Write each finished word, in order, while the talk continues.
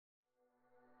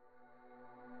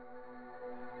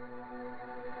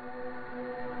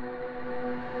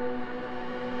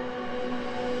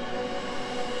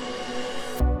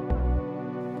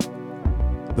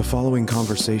The following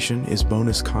conversation is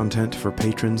bonus content for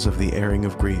patrons of the Airing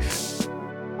of Grief.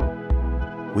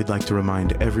 We'd like to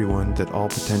remind everyone that all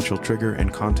potential trigger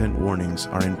and content warnings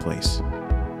are in place.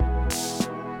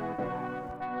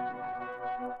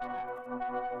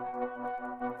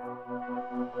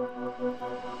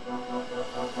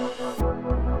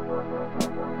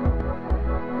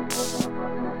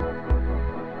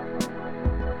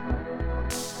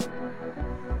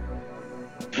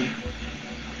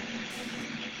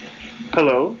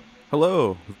 Hello.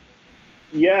 Hello.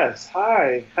 Yes.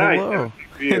 Hi. Hello.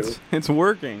 Hi. It's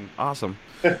working. Awesome.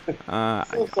 So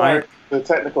sorry for the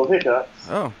technical hiccups.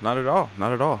 Oh, not at all.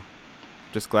 Not at all.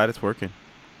 Just glad it's working.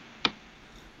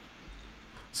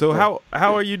 So how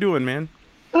are you doing, man?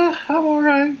 I'm all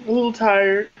right. A little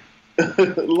tired.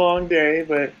 Long day,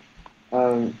 but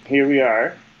here we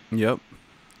are. Yep.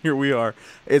 Here we are.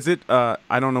 Is it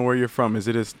I don't know where you're from. Is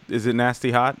it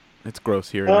nasty hot? It's gross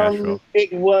here in Nashville.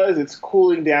 It's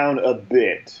cooling down a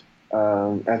bit.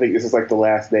 I think this is like the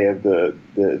last day of the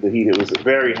heat. It was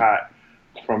very hot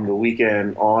from the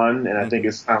weekend on, and I think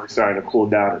it's finally starting to cool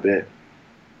down a bit.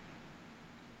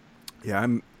 Yeah,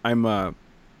 I'm I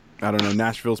don't know,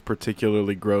 Nashville's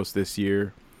particularly gross this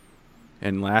year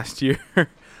and last year.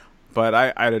 But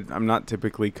I'm not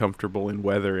typically comfortable in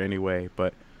weather anyway,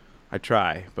 but I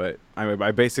try. But I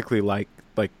basically like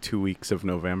 2 weeks of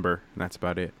November, and that's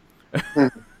about it.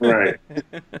 Right.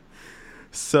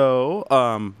 So,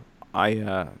 I'm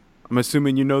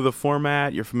assuming you know the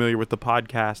format, you're familiar with the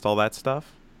podcast, all that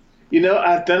stuff?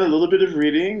 I've done a little bit of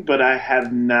reading, but I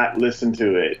have not listened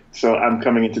to it. So I'm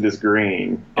coming into this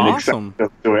green and awesome.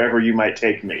 Excited to wherever you might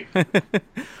take me.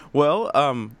 Well,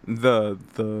 our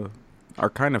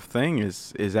kind of thing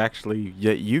is actually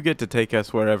you get to take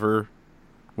us wherever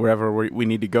we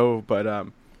need to go, but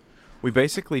we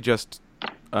basically just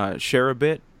share a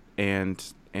bit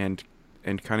and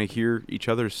kind of hear each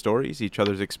other's stories, each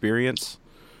other's experience,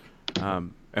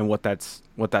 and what that's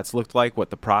looked like,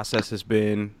 what the process has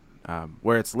been,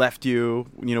 where it's left you,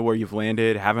 where you've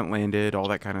landed, haven't landed, all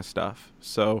that kind of stuff.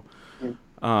 So,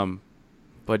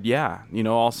 but yeah,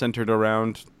 all centered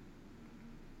around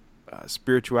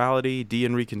spirituality, D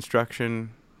and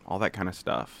Reconstruction, all that kind of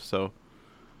stuff. So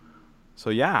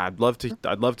yeah, I'd love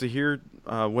to hear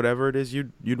whatever it is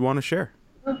you'd want to share.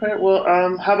 Okay, well,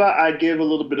 how about I give a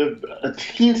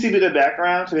teensy bit of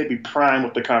background to maybe prime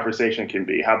what the conversation can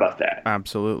be. How about that?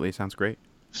 Absolutely, sounds great.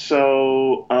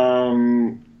 So,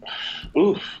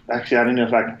 actually, I don't know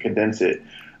if I can condense it.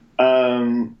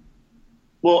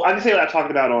 Well, I can say what I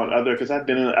talked about on other, because I've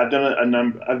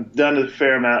done a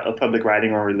fair amount of public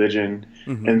writing on religion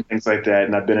and things like that,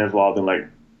 and I've been involved in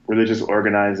religious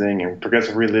organizing and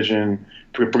progressive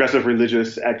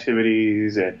religious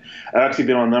activities, and I've actually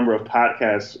been on a number of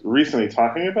podcasts recently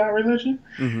talking about religion.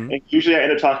 And usually I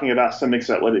end up talking about some mix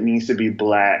up what it means to be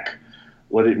black,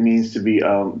 what it means to be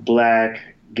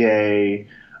black, gay,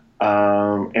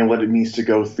 and what it means to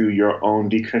go through your own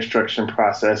deconstruction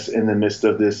process in the midst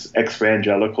of this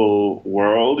evangelical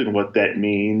world and what that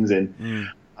means, and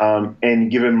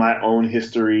given my own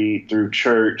history through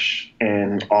church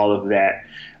and all of that.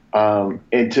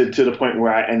 And to the point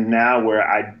where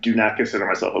I do not consider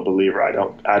myself a believer. I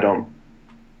don't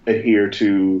adhere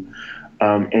to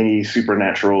any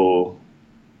supernatural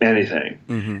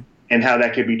anything, and how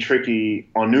that could be tricky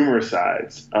on numerous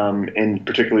sides, and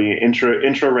particularly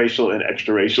intraracial and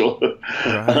extraracial,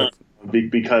 right.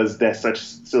 Because that's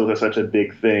such a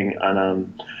big thing.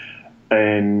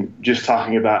 And just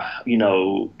talking about, I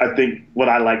think what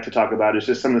I like to talk about is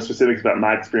just some of the specifics about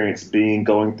my experience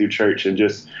going through church, and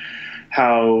just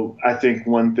how I think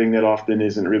one thing that often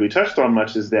isn't really touched on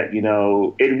much is that,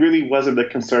 it really wasn't the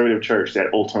conservative church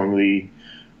that ultimately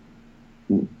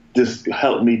just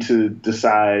helped me to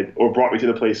decide or brought me to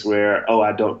the place where,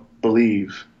 I don't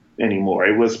believe anymore.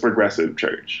 It was progressive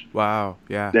church. Wow.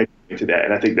 Yeah. To that,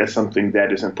 and I think that's something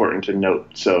that is important to note.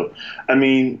 So,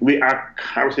 our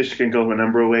conversation can go a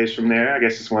number of ways from there. I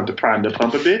guess just wanted to prime the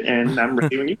pump a bit, and I'm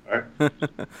ready when you are.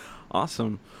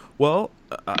 Awesome. Well,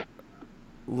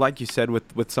 like you said,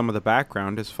 with some of the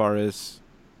background, as far as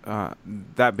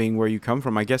that being where you come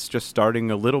from, I guess just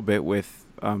starting a little bit with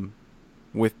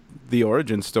the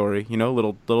origin story.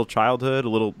 Little childhood, a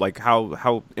little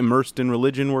how immersed in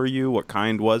religion were you? What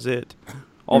kind was it?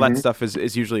 All that stuff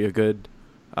is usually a good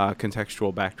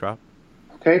contextual backdrop.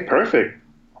 Okay, perfect.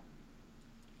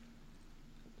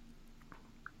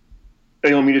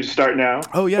 You want me to start now?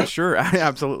 Oh yeah, sure,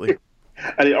 absolutely.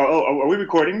 Are we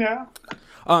recording now?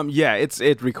 Yeah,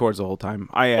 it records the whole time.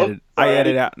 I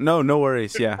edit out. No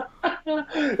worries. Yeah,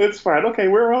 it's fine. Okay,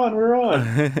 we're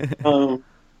on.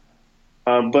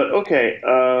 But okay,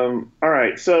 all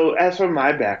right. So as for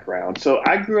my background, so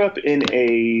I grew up in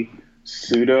a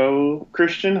pseudo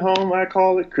Christian home, I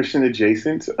call it Christian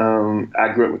adjacent.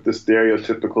 I grew up with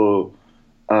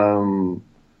um,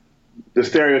 the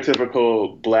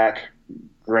stereotypical black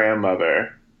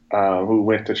grandmother who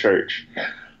went to church.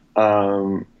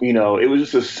 It was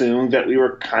just assumed that we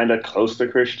were kind of close to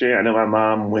Christian. I know my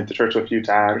mom went to church a few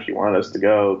times. She wanted us to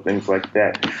go, things like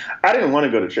that. I didn't want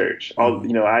to go to church.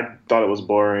 Mm-hmm. I thought it was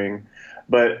boring,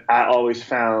 but I always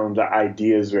found the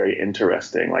ideas very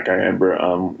interesting. Like I remember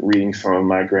reading some of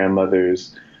my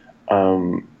grandmother's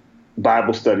um,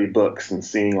 Bible study books and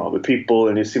seeing all the people,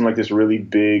 and it seemed like this really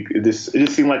big. It just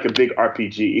seemed like a big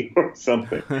RPG or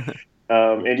something.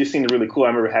 And it just seemed really cool. I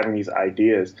remember having these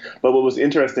ideas. But what was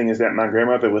interesting is that my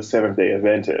grandmother was Seventh Day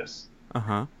Adventist.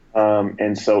 Uh-huh.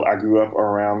 And so I grew up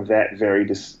around that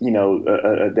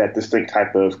that distinct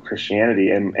type of Christianity.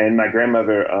 And my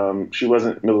grandmother, she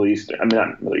wasn't Middle Eastern. I mean,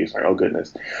 not Middle Eastern. Oh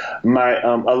goodness.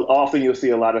 Often you'll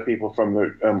see a lot of people from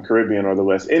the Caribbean or the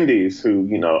West Indies who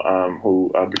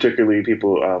particularly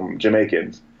people,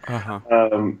 Jamaicans. Uh-huh.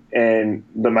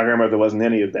 But my grandmother wasn't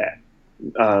any of that.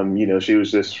 She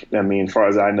was just, I mean, as far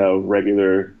as I know,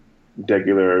 regular,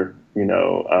 U.S.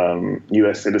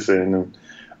 citizen.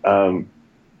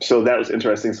 So that was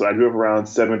interesting. So I grew up around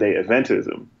Seventh-day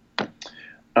Adventism.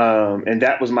 And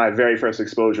that was my very first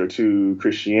exposure to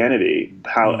Christianity. Mm.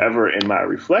 However, in my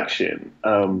reflection,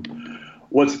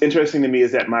 what's interesting to me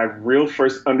is that my real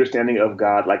first understanding of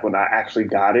God, like when I actually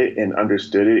got it and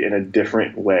understood it in a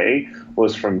different way,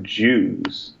 was from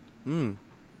Jews. Mm.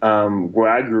 Where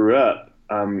I grew up,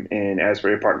 in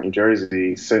Asbury Park, New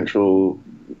Jersey, central,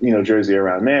 Jersey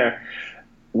around there,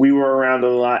 we were around a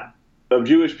lot of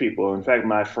Jewish people. In fact,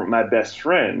 my best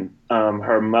friend,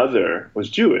 her mother was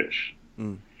Jewish.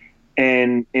 Mm.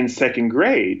 And in second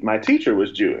grade, my teacher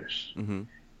was Jewish. Mm-hmm.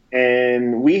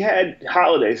 And we had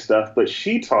holiday stuff, but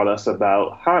she taught us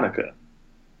about Hanukkah.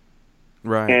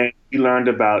 Right. And we learned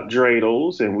about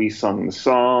dreidels and we sung the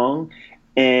song.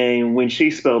 And when she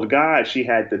spelled God, she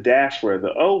had the dash where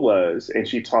the O was, and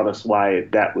she taught us why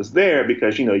that was there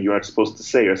because, you aren't supposed to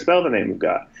say or spell the name of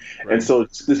God. Right. And so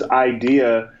it's this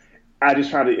idea, I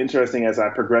just found it interesting as I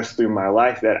progressed through my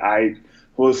life that I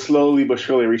was slowly but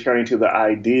surely returning to the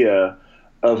idea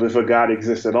of if a God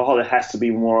exists at all, it has to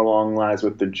be more along lines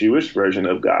with the Jewish version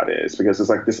of God is, because it's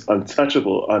like this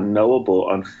untouchable, unknowable,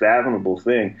 unfathomable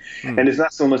thing. Mm. And it's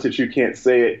not so much that you can't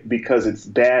say it because it's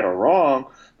bad or wrong,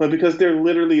 but because there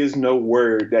literally is no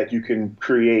word that you can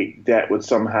create that would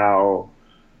somehow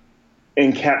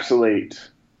encapsulate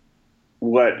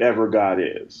whatever God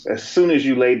is. As soon as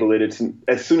you label it,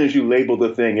 as soon as you label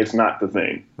the thing, it's not the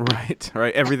thing. Right.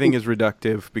 Right. Everything is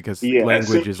reductive because Yeah,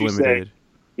 language is limited.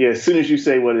 as soon as you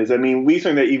say what it is, I mean, we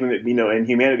say that even in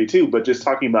humanity too, but just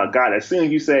talking about God, as soon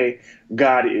as you say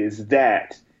God is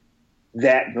that,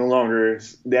 that no longer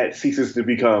that ceases to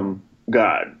become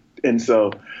God. And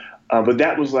so, but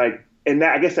that was like, and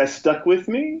that I guess that stuck with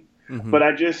me. Mm-hmm. But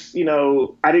I just,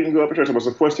 I didn't grow up in church. I was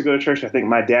forced to go to church. I think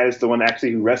my dad is the one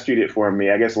actually who rescued it for me,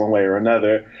 I guess one way or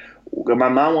another. My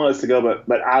mom wanted us to go,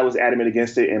 but I was adamant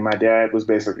against it. And my dad was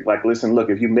basically like, listen, look,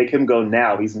 if you make him go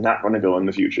now, he's not going to go in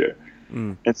the future.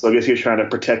 Mm. And so I guess he was trying to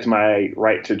protect my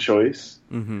right to choice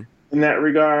Mm-hmm. in that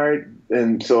regard.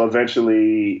 And so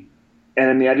eventually, and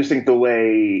I mean, I just think the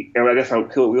way, and I guess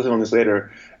we'll hit on this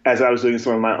later, as I was doing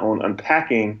some of my own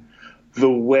unpacking, the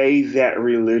way that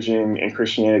religion and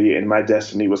Christianity and my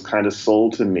destiny was kind of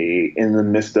sold to me in the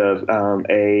midst of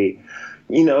a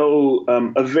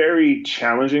very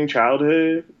challenging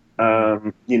childhood,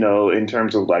 in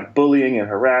terms of like bullying and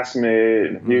harassment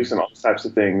and abuse and all those types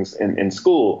of things in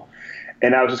school.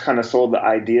 And I was just kind of sold the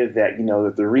idea that,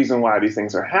 that the reason why these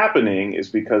things are happening is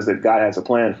because that God has a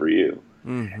plan for you.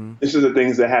 Mm-hmm. This is the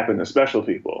things that happen to special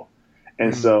people.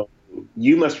 And so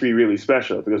you must be really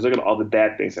special because look at all the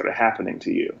bad things that are happening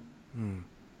to you. Mm.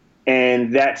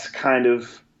 And that's kind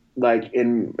of like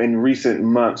in recent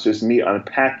months, just me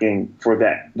unpacking for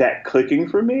that clicking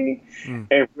for me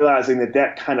and realizing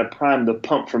that kind of primed the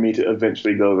pump for me to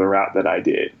eventually go the route that I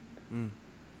did.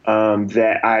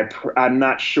 That I'm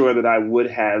not sure that I would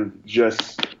have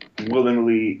just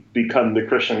willingly become the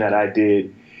Christian that I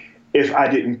did if I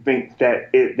didn't think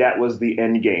that that was the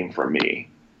end game for me.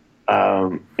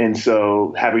 And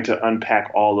so having to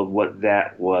unpack all of what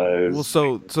that was. Well,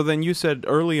 so then you said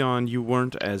early on you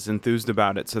weren't as enthused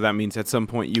about it. So that means at some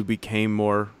point you became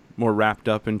more more wrapped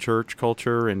up in church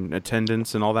culture and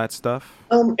attendance and all that stuff?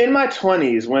 In my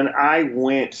 20s, when I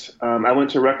went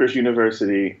to Rutgers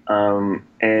University, and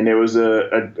there was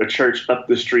a church up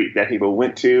the street that people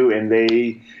went to, and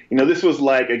this was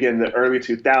like, again, the early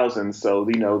 2000s. So,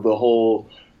 the whole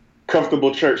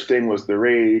comfortable church thing was the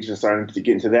rage and starting to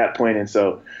get into that point. And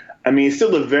so, I mean, it's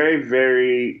still a very,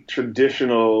 very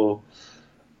traditional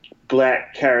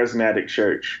Black charismatic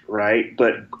church, right?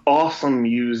 But awesome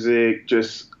music,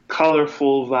 just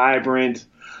colorful, vibrant,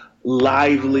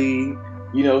 lively,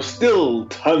 still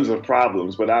tons of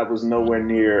problems, but I was nowhere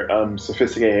near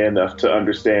sophisticated enough to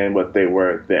understand what they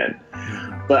were then.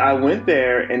 But I went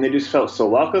there and it just felt so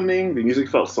welcoming. The music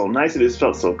felt so nice. It just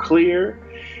felt so clear.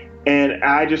 And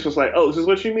I just was like, oh, this is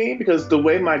what you mean? Because the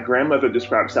way my grandmother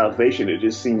described salvation, it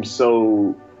just seemed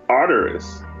so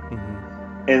arduous.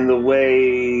 And the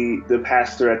way the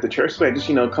pastor at the church said, just,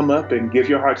 come up and give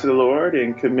your heart to the Lord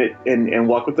and commit and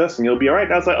walk with us and you'll be all right.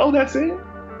 And I was like, oh, that's it?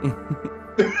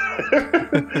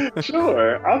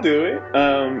 Sure, I'll do it.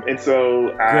 And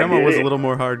so Grandma was a little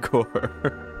more hardcore.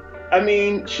 I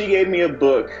mean, she gave me a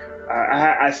book.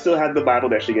 I still have the Bible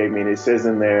that she gave me, and it says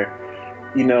in there,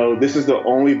 this is the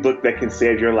only book that can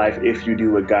save your life if you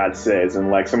do what God says. And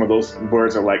like some of those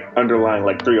words are like underlined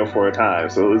like 3 or 4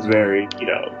 times. So it was very,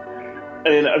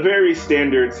 and a very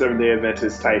standard Seventh-day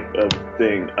Adventist type of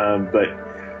thing. But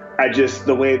I just,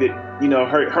 the way that,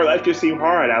 her life just seemed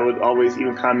hard. I would always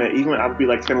even comment, even I would be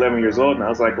like 10, 11 years old, and I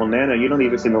was like, well, Nana, you don't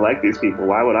even seem to like these people.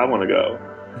 Why would I want to go?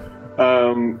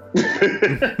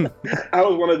 I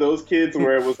was one of those kids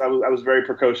where I was very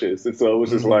precocious. And so it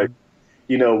was just like,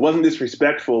 wasn't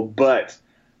disrespectful, but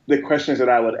the questions that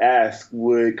I would ask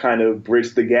would kind of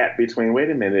bridge the gap between, wait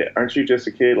a minute, aren't you just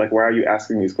a kid? Like, why are you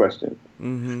asking these questions?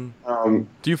 Do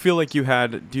you feel like you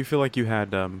had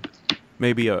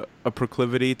maybe a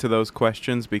proclivity to those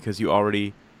questions because you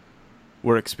already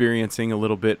were experiencing a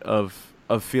little bit of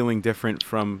feeling different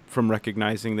from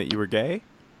recognizing that you were gay?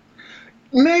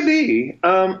 Maybe.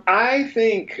 I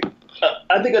think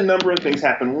a number of things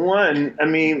happened. One, I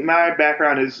mean, my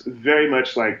background is very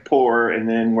much like poor and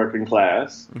then working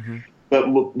class.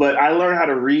 But I learned how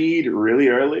to read really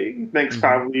early, thanks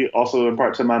probably also in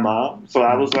part to my mom. So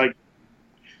I was like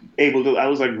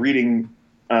reading,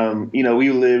 I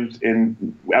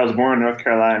was born in North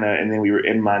Carolina and then we were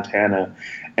in Montana.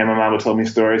 And my mom would tell me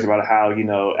stories about how,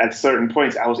 at certain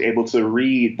points I was able to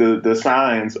read the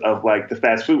signs of like the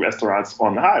fast food restaurants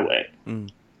on the highway.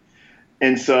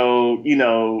 And so,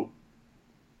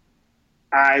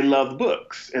 I loved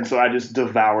books. And so I just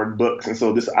devoured books. And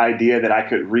so this idea that I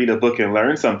could read a book and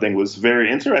learn something was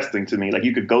very interesting to me. Like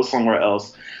you could go somewhere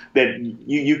else that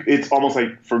it's almost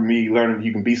like for me learning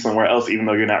you can be somewhere else even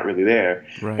though you're not really there.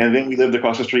 Right. And then we lived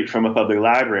across the street from a public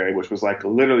library, which was like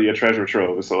literally a treasure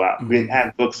trove. So we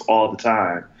had books all the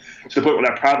time. To the point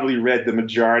where I probably read the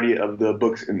majority of the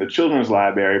books in the children's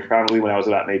library, probably when I was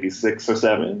about maybe 6 or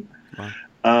 7. Wow.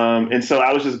 And so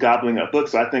I was just gobbling up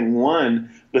books. So I think, one,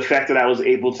 the fact that I was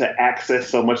able to access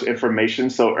so much information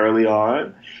so early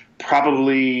on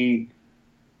probably,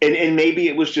 and maybe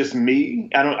it was just me.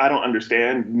 I don't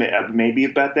understand maybe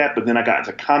about that. But then I got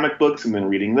into comic books and then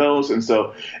reading those. And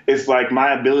so it's like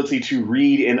my ability to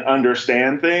read and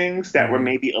understand things that were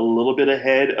maybe a little bit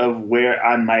ahead of where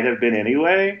I might have been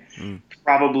anyway,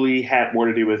 probably had more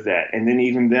to do with that. And then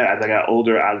even then, as I got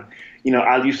older, I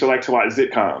used to like to watch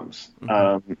sitcoms.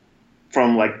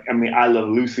 From I Love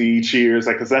Lucy, Cheers,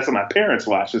 because that's what my parents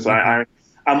watched. So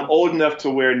I'm old enough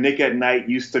to where Nick at Night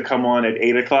used to come on at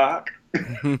 8:00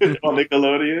 on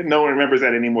Nickelodeon. No one remembers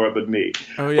that anymore but me.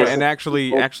 Oh yeah, and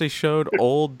actually showed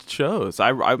old shows.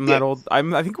 I'm that old. I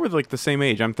think we're like the same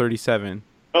age. I'm 37.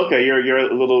 Okay, you're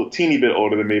a little teeny bit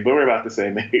older than me, but we're about the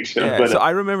same age. Yeah, but, so I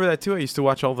remember that too. I used to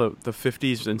watch all the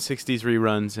 50s and 60s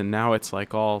reruns, and now it's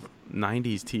like all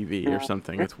 90s TV or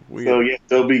something. It's weird. So yeah,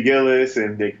 Dobie Gillis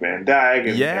and Dick Van Dyke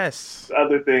and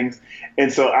other things.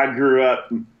 And so I grew up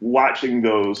watching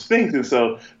those things. And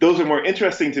so those are more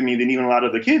interesting to me than even a lot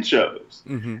of the kids shows.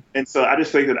 And so I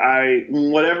just think that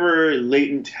whatever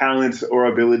latent talents or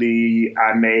ability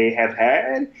I may have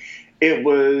had, it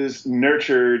was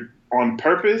nurtured on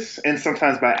purpose and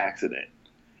sometimes by accident.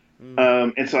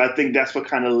 And so I think that's what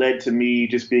kind of led to me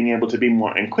just being able to be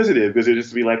more inquisitive, because it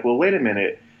just be like, well, wait a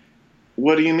minute.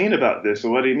 What do you mean about this?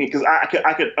 Or what do you mean? Because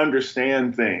I could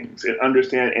understand things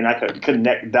and I could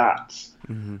connect dots.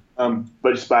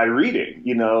 But just by reading,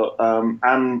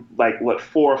 I'm like,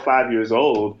 4 or 5 years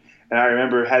old. And I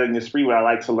remember having this spree where I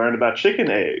like to learn about chicken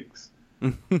eggs.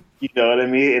 You know what I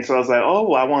mean? And so I was like, oh,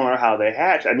 well, I want to learn how they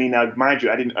hatch. I mean, now, mind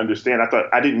you, I didn't understand.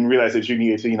 I didn't realize that you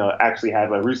needed to, actually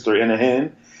have a rooster and a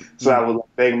hen. So I Mm. was like,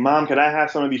 saying, Mom, could I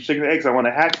have some of these chicken eggs? I want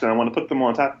to hatch them. I want to put them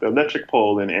on top of the electric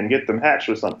pole and get them hatched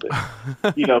or something.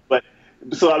 But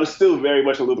so I was still very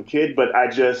much a little kid, but I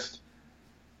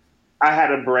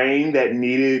had a brain that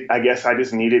needed, I guess I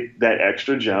just needed that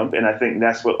extra jump. And I think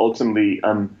that's what ultimately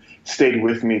stayed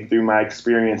with me through my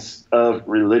experience of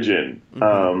religion.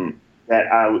 Mm-hmm.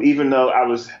 Even though I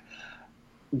was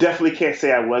definitely can't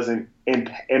say I wasn't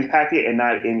impacted and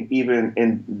not in even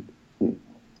in,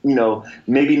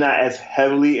 maybe not as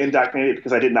heavily indoctrinated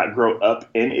because I did not grow up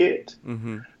in it.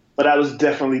 Mm-hmm. But I was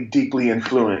definitely deeply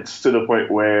influenced to the point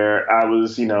where I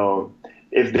was,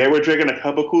 if they were drinking a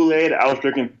cup of Kool-Aid, I was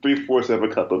drinking three-fourths of a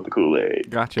cup of the Kool-Aid.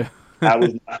 Gotcha. I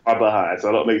was not far behind, so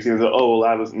I don't make it seem like, oh, well,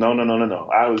 I was no, no, no, no, no.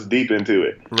 I was deep into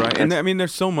it. Right. And And I mean,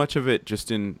 there's so much of it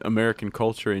just in American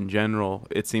culture in general.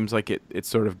 It seems like it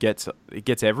sort of gets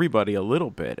everybody a little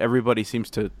bit. Everybody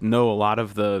seems to know a lot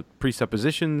of the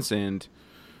presuppositions, and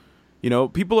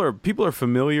people are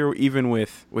familiar even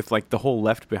with like the whole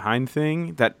Left Behind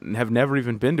thing that have never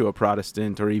even been to a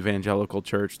Protestant or evangelical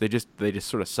church. They just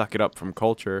sort of suck it up from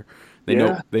culture.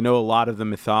 yeah, They know a lot of the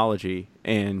mythology,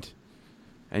 and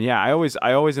yeah, I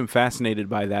always am fascinated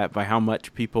by that, by how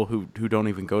much people who don't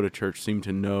even go to church seem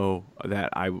to know that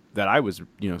I was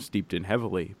steeped in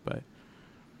heavily. But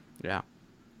yeah,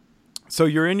 so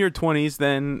you're in your 20s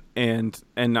then, and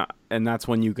that's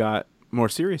when you got more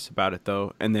serious about it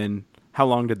though. And then how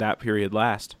long did that period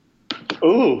last?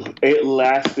 ooh, it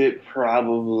lasted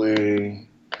probably.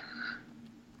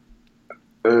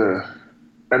 Uh,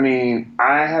 I mean,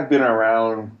 I have been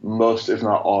around most, if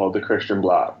not all, of the Christian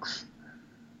blocs.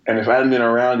 And if I hadn't been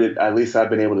around it, at least I've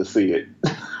been able to see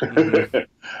Mm-hmm. it.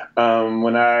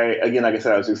 When again, like I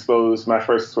said, I was exposed, my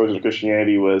first exposure to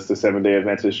Christianity was the Seventh-day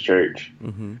Adventist Church.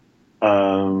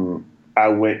 Mm-hmm. I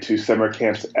went to summer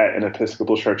camps at an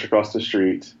Episcopal church across the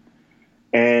street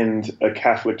and a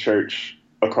Catholic church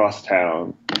across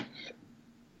town.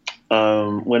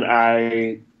 When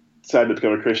I decided to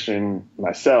become a Christian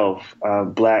myself,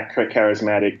 Black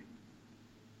charismatic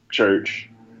church.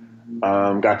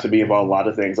 Got to be involved in a lot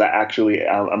of things.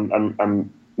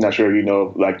 I'm not sure if you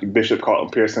know, like Bishop Carlton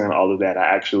Pearson and all of that. I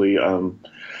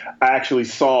actually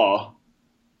saw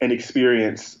and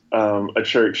experienced a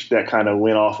church that kind of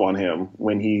went off on him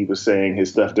when he was saying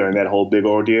his stuff during that whole big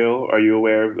ordeal. Are you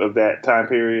aware of that time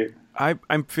period? I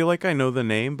feel like I know the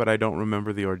name, but I don't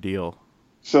remember the ordeal.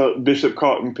 So Bishop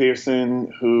Carlton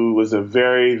Pearson, who was a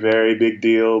very, very big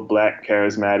deal, Black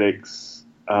charismatics,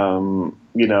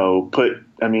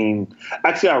 I mean,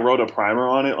 actually, I wrote a primer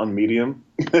on it on Medium.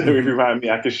 If you Mm-hmm. remind me,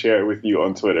 I could share it with you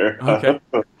on Twitter. Okay.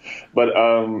 But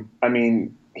I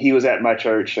mean, he was at my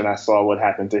church, and I saw what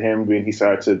happened to him when he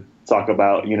started to talk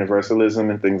about universalism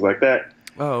and things like that.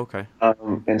 Oh, okay.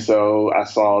 And so I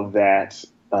saw that.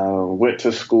 Went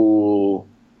to school.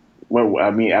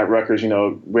 At Rutgers,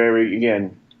 very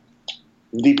again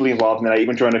deeply involved in that. I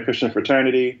even joined a Christian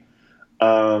fraternity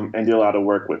and did a lot of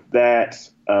work with that.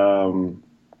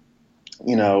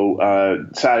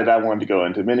 Decided I wanted to go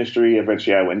into ministry.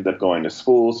 Eventually, I ended up going to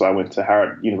school. So I went to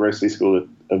Howard University School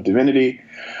of Divinity.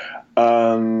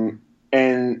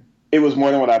 And it was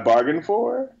more than what I bargained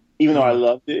for, even though I Mm-hmm.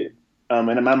 loved it.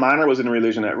 And my minor was in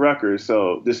religion at Rutgers.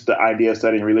 So just the idea of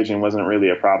studying religion wasn't really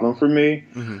a problem for me.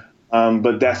 Mm-hmm.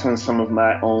 But that's when some of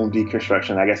my own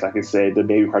deconstruction, I guess I could say, the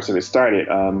baby parts of it started.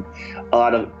 A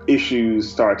lot of issues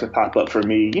started to pop up for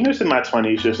me, just in my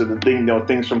 20s, just the thing,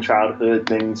 things from childhood,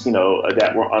 things,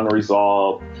 that were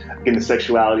unresolved. Again, the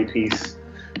sexuality piece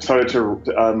started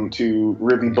to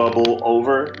really bubble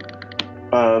over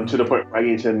to the point where I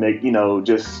needed to make,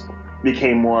 just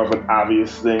became more of an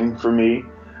obvious thing for me.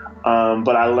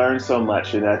 But I learned so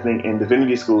much, and I think in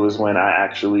divinity school is when I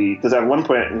actually, because at one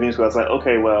point in divinity school, I was like,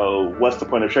 okay, well, what's the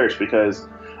point of church? Because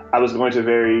I was going to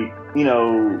very,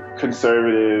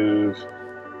 conservative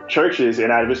churches,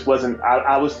 and I just wasn't,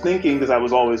 I was thinking, because I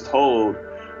was always told,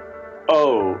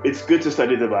 oh, it's good to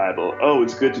study the Bible. Oh,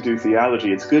 it's good to do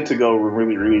theology. It's good to go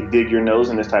really, really dig your nose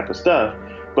in this type of stuff.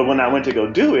 But when I went to go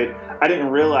do it, I didn't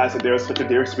realize that there was such a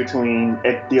difference between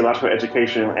theological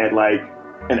education at like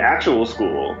an actual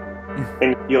school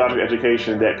and theological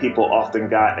education that people often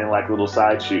got in like little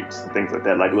side shoots and things like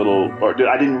that, like little, Mm-hmm. or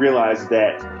I didn't realize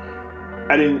that,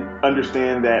 I didn't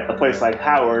understand that a place like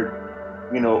Howard,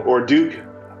 or Duke,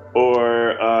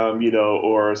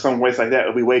 or some place like that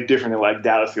would be way different than like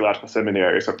Dallas Theological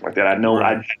Seminary or something like that. I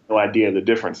Right. had no idea the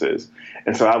differences.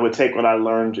 And so I would take what I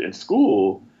learned in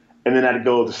school and then I'd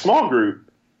go to small group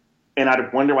and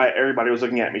I'd wonder why everybody was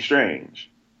looking at me strange.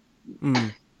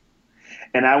 Mm.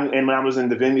 And when I was in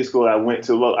divinity school, I went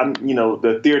to, well,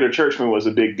 the theater churchman was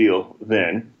a big deal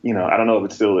then. I don't know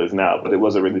if it still is now, but it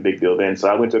was a really big deal then. So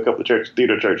I went to a couple of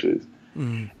theater churches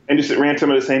and just ran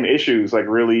some of the same issues, like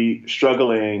really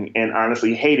struggling and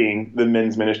honestly hating the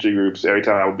men's ministry groups every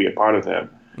time I would be a part of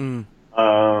them.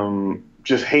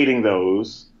 Just hating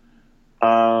those.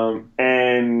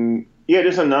 And yeah,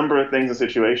 just a number of things and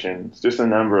situations, just a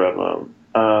number of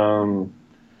them.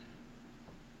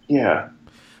 Yeah.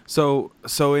 So,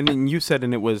 and you said,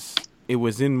 and it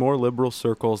was in more liberal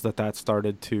circles that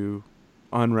started to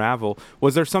unravel.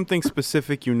 Was there something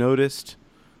specific you noticed?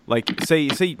 Like, say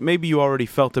maybe you already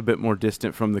felt a bit more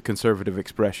distant from the conservative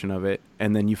expression of it,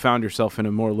 and then you found yourself in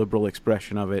a more liberal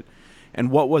expression of it.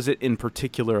 And what was it in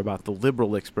particular about the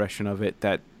liberal expression of it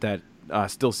that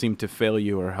still seemed to fail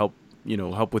you or help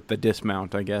with the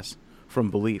dismount, I guess, from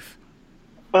belief?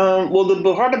 Well,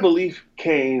 the part of belief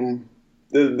came.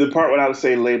 The part what I would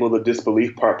say label the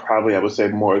disbelief part probably I would say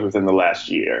more is within the last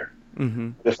year.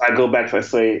 If I go back to, let's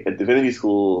say, at divinity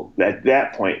school, at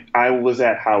that point, I was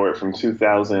at Howard from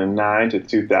 2009 to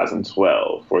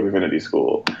 2012 for divinity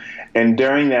school. And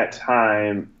during that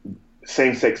time,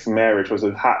 same-sex marriage was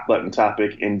a hot-button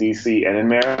topic in D.C. and in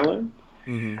Maryland.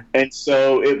 And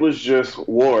so it was just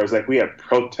wars. Like, we had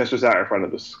protesters out in front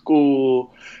of the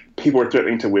school. People were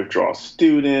threatening to withdraw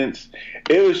students.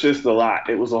 It was just a lot.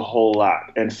 It was a whole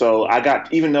lot. And so I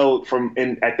got, even though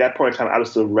at that point in time, I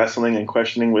was still wrestling and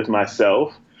questioning with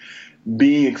myself,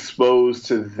 being exposed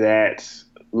to that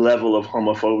level of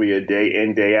homophobia day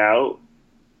in, day out,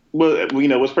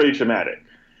 was pretty traumatic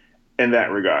in that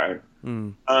regard.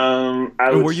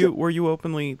 Were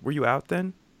you out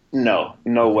then? No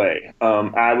way.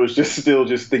 I was just still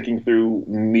thinking through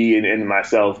me and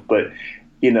myself, but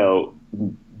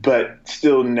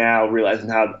still now realizing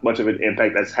how much of an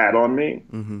impact that's had on me.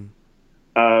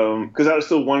 Because I was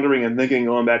still wondering and thinking,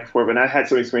 going back and forth, and I had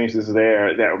some experiences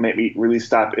there that made me really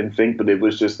stop and think, but it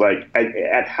was just like,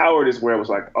 at Howard is where I was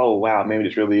like, oh, wow, maybe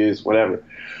this really is whatever.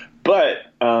 But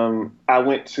I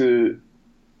went to,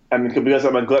 because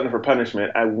I'm a glutton for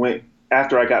punishment,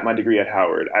 after I got my degree at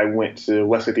Howard, I went to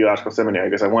Wesley Theological Seminary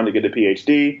because I wanted to get a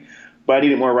PhD, but I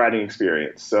needed more writing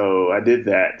experience. So I did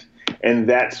that. And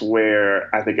that's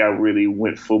where I think I really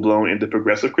went full-blown into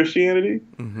progressive Christianity.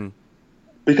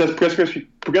 Because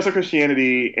progressive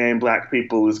Christianity and Black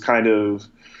people is kind of,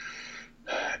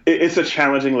 it's a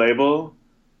challenging label.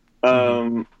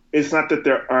 It's not that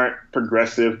there aren't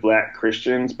progressive Black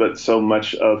Christians, but so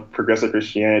much of progressive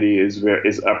Christianity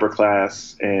is upper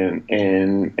class and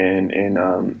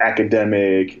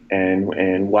academic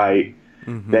and white.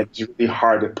 That's really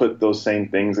hard to put those same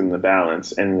things in the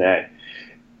balance, and that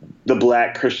the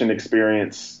Black Christian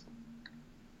experience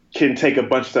can take a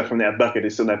bunch of stuff from that bucket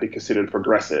and still not be considered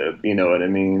progressive. You know what I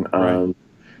mean? Right.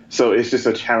 So it's just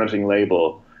a challenging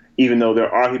label, even though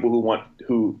there are people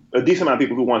a decent amount of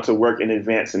people who want to work and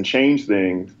advance and change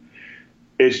things.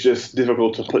 It's just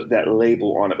difficult to put that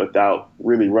label on it without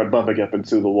really bumping up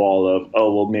into the wall of,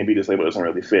 oh, well, maybe this label doesn't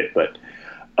really fit. But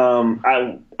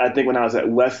I think when I was at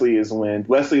Wesley is when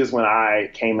I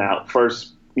came out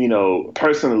first,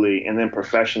 personally and then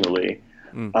professionally.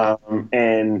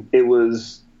 And it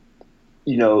was,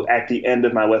 at the end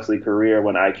of my Wesley career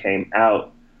when I came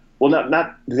out. Well,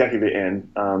 not exactly the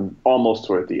end, almost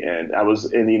toward the end. I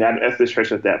was in the United Methodist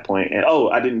Church at that point. And,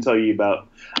 I didn't tell you about,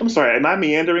 I'm sorry, am I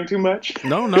meandering too much?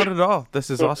 No, not at all.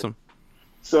 This is awesome.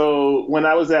 So when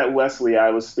I was at Wesley, I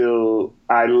left,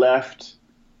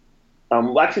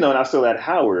 and I was still at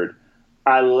Howard.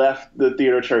 I left the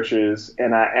theater churches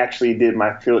and I actually did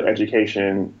my field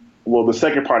education. Well, the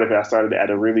second part of it, I started at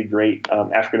a really great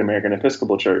African-American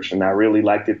Episcopal church, and I really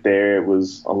liked it there. It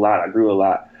was a lot. I grew a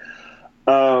lot.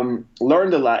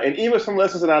 Learned a lot. And even some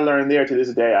lessons that I learned there to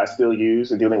this day, I still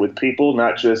use in dealing with people,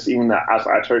 not just even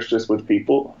outside church, just with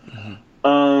people.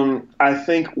 I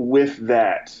think with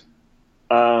that,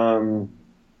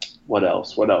 what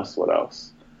else?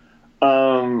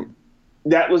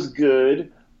 That was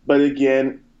good. But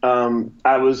again,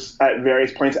 I was at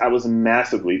various points, I was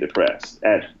massively depressed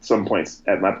at some points,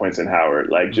 at my points in Howard,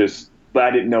 but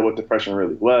I didn't know what depression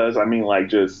really was.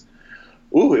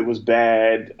 It was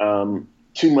bad.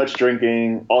 Too much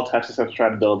drinking, all types of stuff to try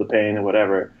to dull the pain and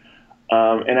whatever.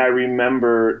 And I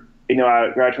remember,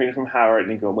 I graduated from Howard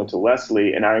and went to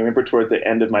Wesley. And I remember toward the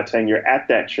end of my tenure at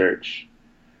that church,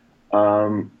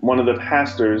 one of the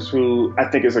pastors, who I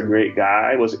think is a great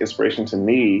guy, was an inspiration to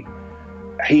me.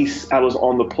 I was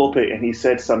on the pulpit and he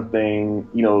said something,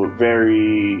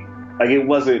 very, it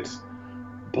wasn't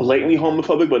blatantly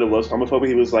homophobic, but it was homophobic.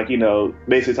 He was like,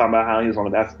 basically talking about how he was on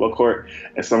the basketball court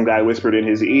and some guy whispered in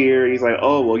his ear. He's like,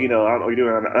 oh, well, I don't know what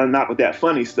you're doing. I'm not with that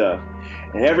funny stuff.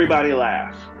 And everybody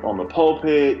laughed on the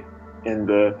pulpit and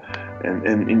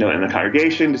in the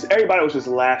congregation. Just everybody was just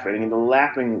laughing. And the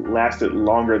laughing lasted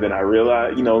longer than I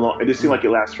realized. It just seemed like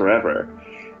it lasts forever.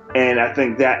 And I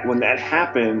think that when that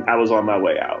happened, I was on my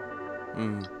way out.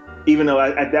 Mm. Even though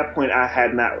at that point I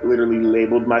had not literally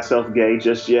labeled myself gay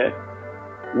just yet.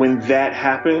 When that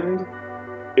happened,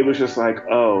 it was just like,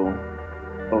 oh,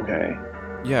 okay.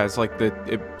 Yeah, it's like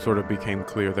it sort of became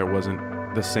clear there wasn't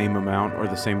the same amount or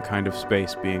the same kind of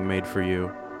space being made for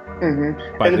you.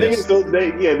 Mm-hmm. And the thing is,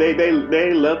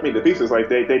 they loved me to pieces. Like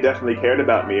they definitely cared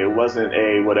about me. It wasn't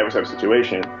a whatever type of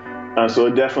situation. So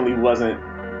it definitely wasn't.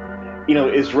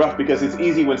 It's rough because it's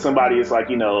easy when somebody is like,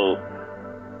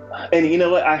 and you know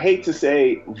what? I hate to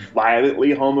say violently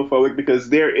homophobic because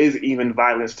there is even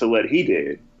violence to what he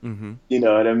did. Mm-hmm. You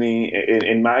know what I mean?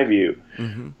 In my view.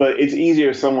 Mm-hmm. But it's easier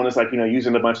if someone is like,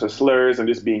 using a bunch of slurs and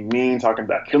just being mean, talking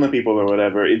about killing people or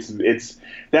whatever. It's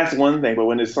that's one thing. But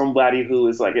when there's somebody who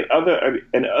is like in other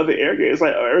areas, it's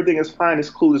like, oh, everything is fine, it's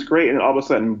cool, it's great. And all of a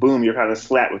sudden, boom, you're kind of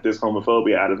slapped with this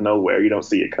homophobia out of nowhere. You don't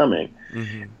see it coming.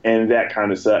 Mm-hmm. And that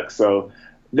kind of sucks. So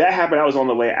that happened. I was on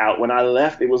the way out. When I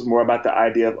left, it was more about the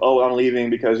idea of, oh, I'm leaving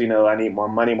because, I need more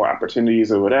money, more opportunities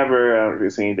or whatever. I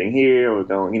don't see anything here. Or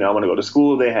going, I want to go to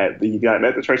school. You got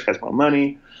at the church has more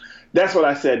money. That's what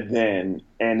I said then.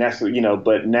 And that's what,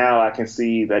 but now I can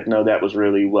see that, no, that was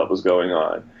really what was going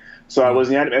on. So I was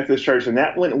in the Methodist Church and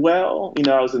that went well.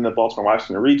 I was in the Baltimore,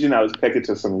 Washington region. I was connected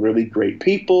to some really great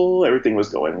people. Everything was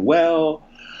going well.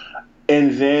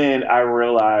 And then I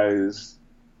realized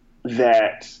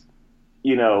that,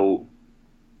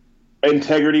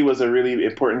 integrity was a really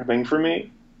important thing for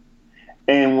me.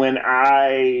 And when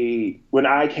I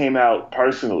came out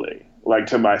personally, like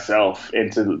to myself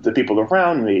and to the people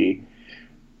around me,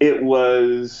 it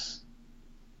was,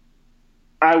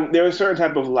 there was a certain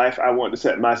type of life I wanted to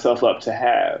set myself up to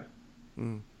have.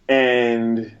 Mm.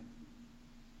 And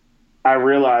I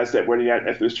realized that where the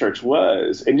Methodist Church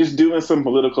was, and just doing some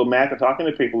political math and talking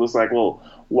to people, it's like, well,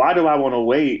 why do I want to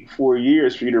wait 4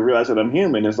 years for you to realize that I'm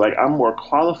human? It's like, I'm more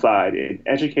qualified and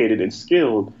educated and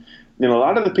skilled than a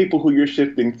lot of the people who you're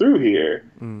shifting through here,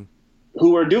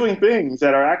 who are doing things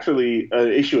that are actually an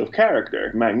issue of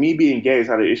character. Me being gay is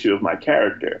not an issue of my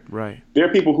character. Right. There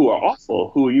are people who are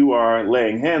awful who you are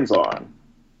laying hands on.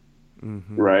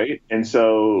 Mm-hmm. Right. And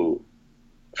so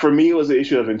for me, it was an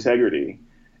issue of integrity.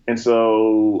 And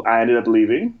so I ended up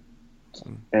leaving,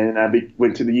 and I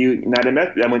went to the United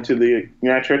Methodist. I went to the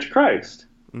United Church of Christ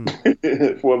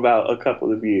for about a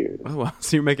couple of years. Oh, wow.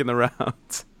 So you're making the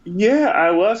rounds. Yeah, I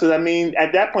was. So,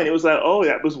 at that point, it was like, oh,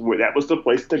 that was the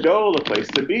place to go, the place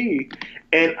to be.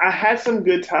 And I had some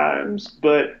good times,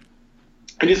 but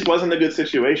it just wasn't a good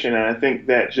situation. And I think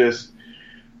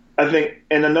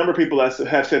and a number of people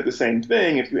have said the same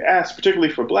thing. If you ask,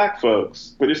 particularly for Black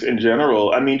folks, but just in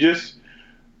general, just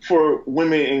for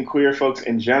women and queer folks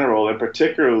in general, and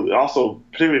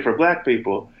particularly for Black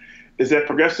people, is that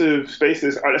progressive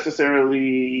spaces aren't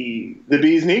necessarily the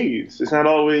bee's knees. It's not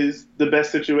always the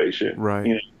best situation.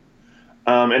 Right.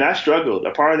 And I struggled.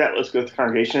 A part of that was the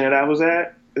congregation that I was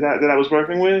at, that I was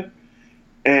working with.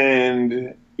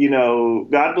 And,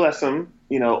 God bless them,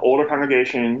 older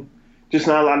congregation, just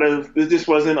not a lot of, there just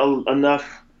wasn't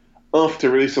enough oomph to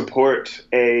really support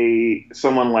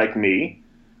someone like me.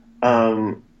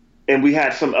 And we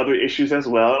had some other issues as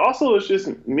well. And also, it's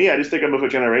just me. I just think I'm of a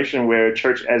generation where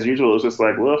church, as usual, is just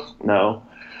like, well, no.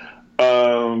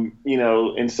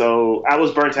 And so I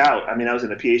was burnt out. I was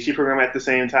in a PhD program at the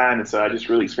same time. And so I just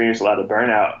really experienced a lot of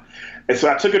burnout. And so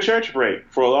I took a church break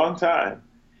for a long time.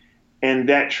 And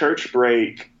that church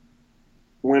break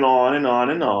went on and on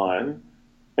and on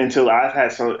until I've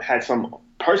had some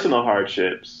personal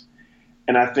hardships.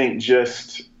 And I think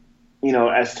just,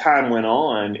 as time went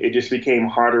on, it just became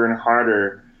harder and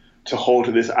harder to hold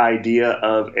to this idea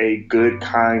of a good,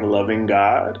 kind, loving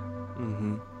God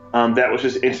that was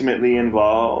just intimately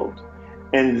involved.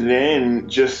 And then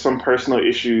just some personal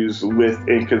issues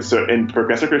in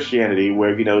progressive Christianity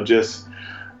where, even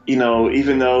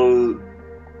though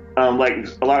like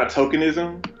a lot of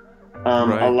tokenism,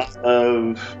 right. A lot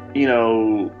of,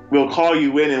 we'll call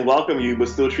you in and welcome you, but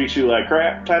still treat you like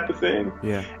crap type of thing.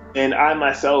 Yeah. And I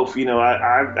myself,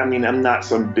 I'm not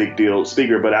some big deal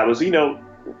speaker, but I was,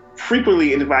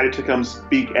 frequently invited to come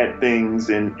speak at things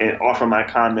and offer my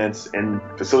comments and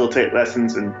facilitate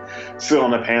lessons and sit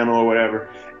on a panel or whatever.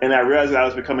 And I realized that I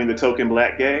was becoming the token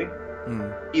Black gay.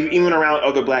 Even around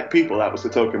other Black people, I was the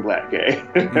token Black gay.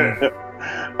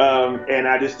 And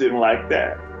I just didn't like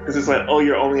that. Because it's like, oh,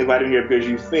 you're only inviting me here because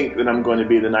you think that I'm going to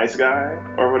be the nice guy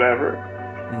or whatever.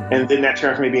 Mm-hmm. And then that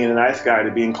turned from me being a nice guy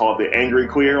to being called the angry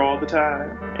queer all the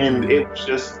time. And Mm-hmm. it was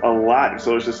just a lot.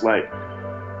 So it's just like,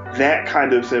 that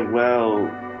kind of said, well,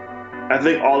 I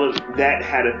think all of that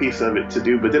had a piece of it to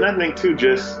do. But then I think too,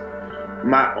 just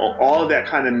all of that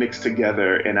kind of mixed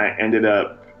together. And I ended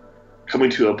up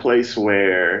coming to a place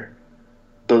where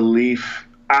belief,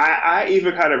 I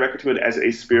even kind of refer to it as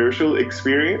a spiritual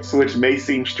experience, which may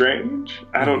seem strange.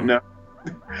 I don't Mm-hmm. know.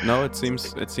 No,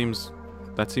 that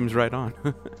seems right on.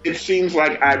 It seems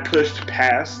like I pushed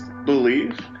past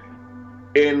belief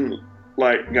in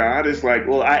like God is like,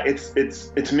 well,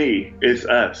 it's me, it's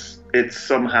us. It's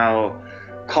somehow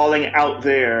calling out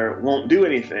there won't do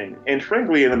anything, and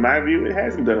frankly, in my view, it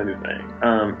hasn't done anything.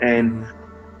 And Mm-hmm.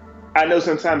 I know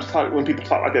sometimes when people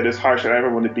talk like that, it's harsh, and I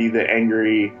never want to be the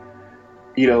angry,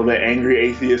 the angry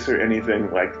atheist or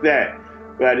anything like that.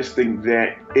 But I just think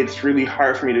that it's really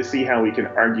hard for me to see how we can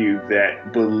argue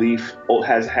that belief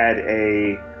has had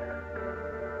a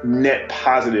net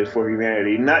positive for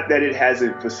humanity. Not that it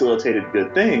hasn't facilitated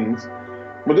good things,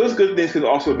 but those good things could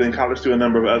also have been accomplished through a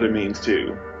number of other means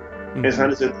too. It's Mm-hmm.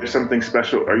 not as if there's something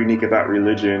special or unique about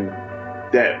religion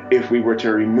that if we were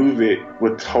to remove it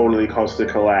would totally cause the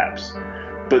collapse.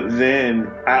 But then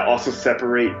I also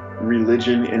separate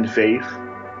religion and faith.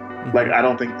 Like, Mm-hmm. I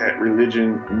don't think that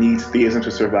religion needs theism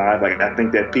to survive. Like, I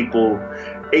think that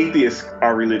atheists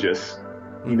are religious.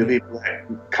 Mm-hmm. People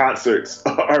at concerts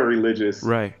are religious.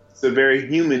 Right. It's a very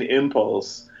human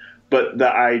impulse. But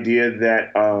the idea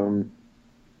that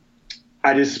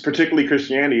particularly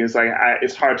Christianity, is like,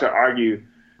 it's hard to argue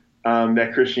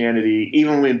that Christianity,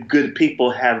 even when good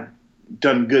people have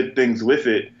done good things with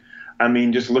it, I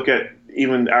mean, just look at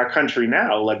even our country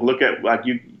now. Like, look at, like,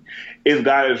 if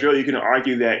God is real, you can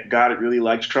argue that God really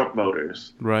likes Trump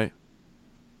voters. Right.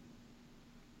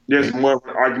 There's more of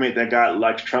an argument that God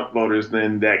likes Trump voters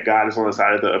than that God is on the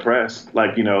side of the oppressed,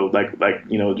 like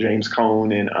James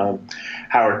Cone and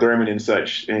Howard Thurman and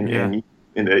such, Yeah. and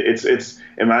it's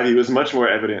in my view, is much more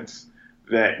evidence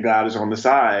that God is on the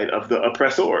side of the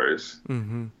oppressors.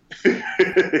 Mm-hmm.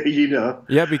 you know,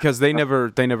 Yeah, because they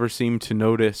never seem to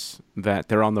notice that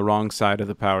they're on the wrong side of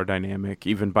the power dynamic,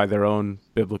 even by their own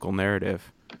biblical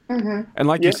narrative. And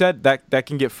like you yeah, said, that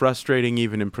can get frustrating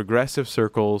even in progressive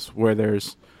circles where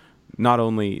there's not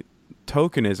only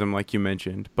tokenism, like you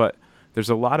mentioned, but there's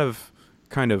a lot of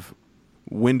kind of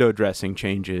window dressing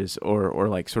changes or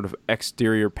like sort of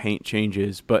exterior paint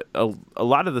changes. But a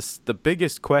lot of the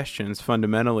biggest questions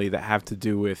fundamentally that have to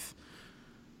do with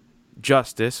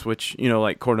justice, which,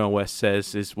 like Cornel West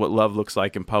says, is what love looks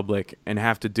like in public, and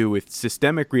have to do with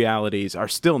systemic realities are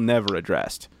still never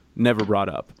addressed, never brought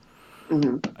up.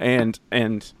 mm-hmm.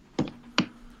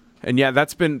 And yeah,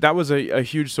 that was a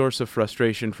huge source of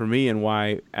frustration for me, and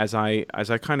why as I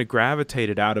kind of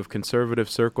gravitated out of conservative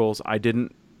circles, I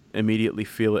didn't immediately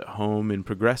feel at home in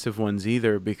progressive ones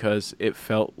either, because it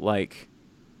felt like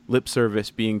lip service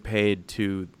being paid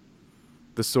to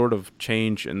the sort of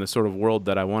change and the sort of world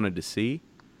that I wanted to see.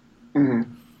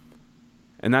 Mm-hmm.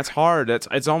 And that's hard.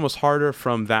 It's almost harder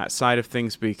from that side of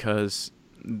things because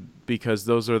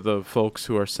those are the folks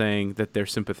who are saying that they're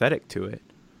sympathetic to it.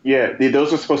 Yeah,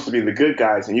 those are supposed to be the good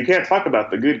guys, and you can't talk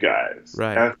about the good guys.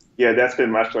 Right. Yeah, that's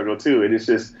been my struggle too. It is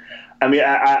just, I mean,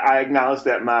 I acknowledge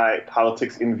that my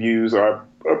politics and views are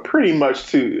pretty much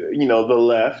to the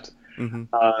left.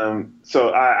 Mm-hmm. So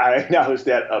I acknowledge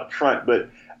that up front, but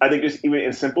I think just even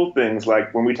in simple things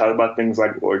like when we talk about things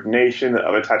like ordination and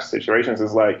other types of situations,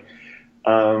 is like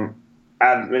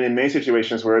I've been in many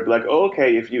situations where it'd be like, oh,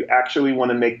 okay, if you actually want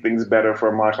to make things better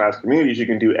for marginalized communities, you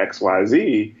can do X, Y,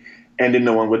 Z, and then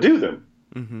no one would do them.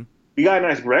 Mm-hmm. We got a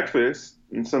nice breakfast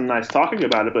and some nice talking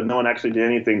about it, but no one actually did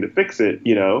anything to fix it.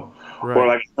 Or Right.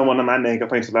 like one of my main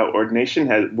complaints about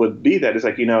ordination would be that it's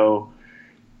like,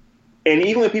 and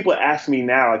even when people ask me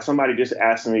now, like somebody just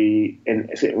asked me and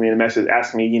sent me a message,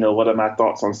 asked me, what are my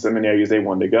thoughts on seminaries they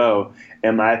wanted to go,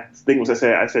 and my thing was,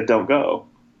 I said, don't go.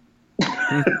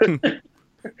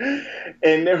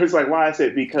 And there was like, why? I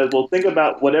said, because, well, think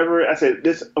about whatever. I said,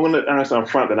 I want to understand up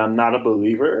front that I'm not a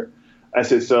believer. I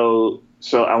said, so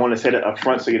I want to say that up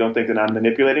front so you don't think that I'm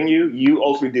manipulating you. You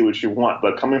ultimately do what you want.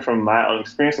 But coming from my own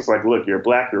experience, it's like, look, you're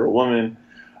black, you're a woman.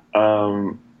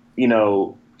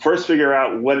 First figure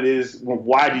out what it is.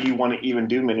 Why do you want to even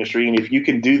do ministry? And if you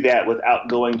can do that without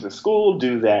going to school,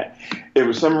 do that. If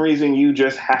for some reason you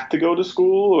just have to go to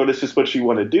school or this is what you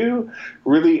want to do,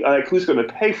 really, like, who's going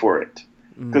to pay for it?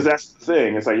 Because that's the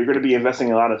thing. It's like you're going to be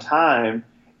investing a lot of time.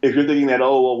 If you're thinking that,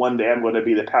 oh, well, one day I'm going to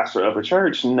be the pastor of a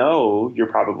church, no, you're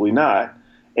probably not.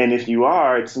 And if you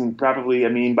are, it's probably, I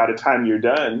mean, by the time you're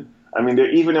done, I mean,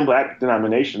 even in black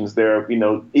denominations,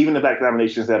 even the black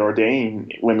denominations that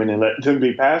ordain women and let them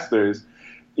be pastors,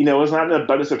 it's not an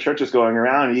abundance of churches going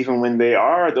around. Even when they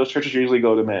are, those churches usually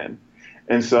go to men.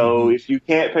 And so Mm-hmm. if you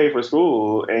can't pay for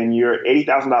school and you're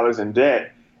 $80,000 in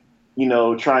debt,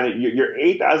 you're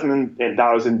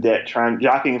 $8,000 in debt,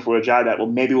 jockeying for a job that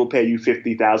will pay you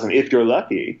 50,000 if you're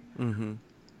lucky. Mm-hmm.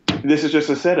 This is just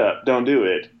a setup. Don't do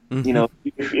it. Mm-hmm.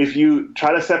 If you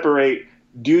try to separate,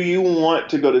 do you want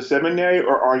to go to seminary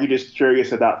or are you just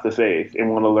curious about the faith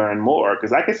and want to learn more?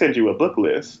 Because I can send you a book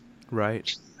list.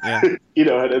 Right. Yeah. You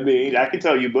know what I mean? I can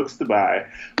tell you books to buy,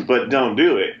 but don't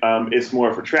do it. It's more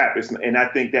of a trap. And I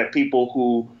think that people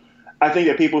who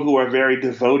are very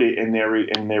devoted in their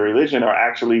religion are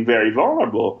actually very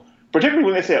vulnerable, particularly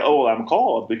when they say, "Oh, well, I'm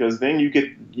called," because then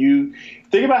you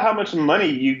think about how much money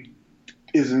you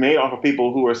is made off of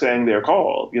people who are saying they're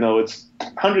called. It's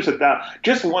hundreds of thousands.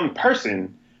 Just one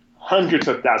person, hundreds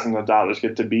of thousands of dollars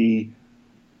get to be,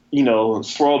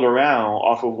 swirled around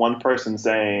off of one person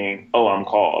saying, "Oh, I'm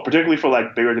called." Particularly for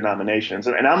like bigger denominations,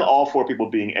 and I'm all for people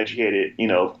being educated,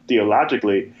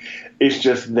 theologically. It's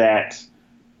just that,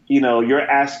 you're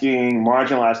asking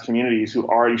marginalized communities who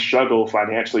already struggle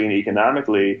financially and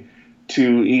economically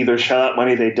to either shell out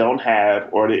money they don't have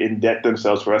or to indebt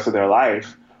themselves for the rest of their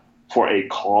life for a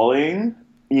calling.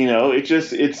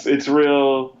 It's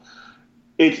real.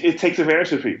 It takes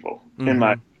advantage of people in Mm-hmm.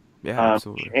 my Yeah,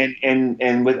 absolutely.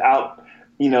 and without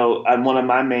one of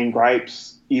my main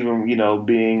gripes, even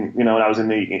being when I was in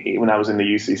the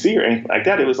UCC or anything like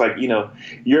that, it was like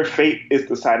your fate is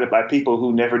decided by people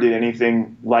who never did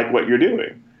anything like what you're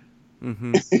doing.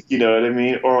 Mm-hmm. You know what I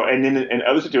mean? And then in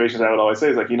other situations, I would always say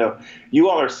is like you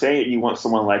all are saying you want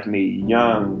someone like me,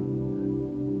 young,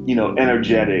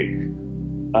 energetic,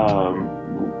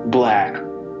 black,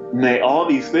 all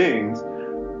these things.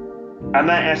 I'm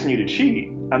not asking you to cheat.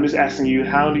 I'm just asking you,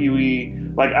 how do we,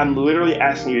 like, I'm literally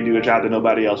asking you to do a job that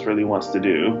nobody else really wants to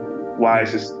do. Why is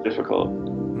Mm. this difficult?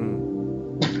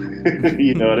 Mm.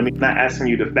 You know what I mean? I'm not asking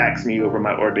you to fax me over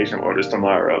my ordination orders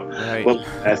tomorrow. Right. Well,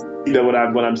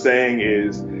 what I'm saying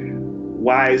is,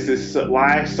 why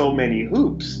so many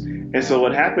hoops? And so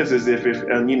what happens is if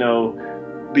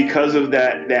because of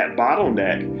that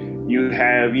bottleneck, you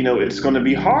have, it's going to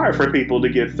be hard for people to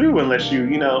get through unless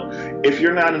if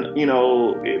you're not,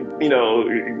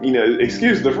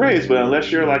 excuse the phrase, but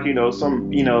unless you're like,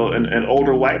 an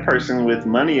older white person with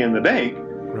money in the bank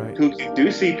Right. who can do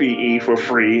CPE for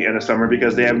free in the summer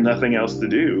because they have nothing else to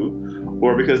do,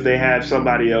 or because they have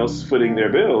somebody else footing their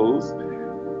bills,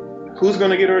 who's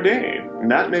going to get ordained?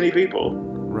 Not many people.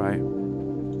 Right.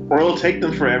 Or it'll take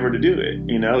them forever to do it.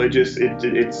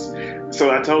 It's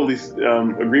so I totally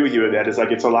agree with you with that. It's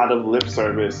like it's a lot of lip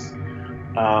service.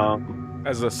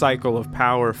 As a cycle of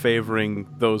power favoring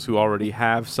those who already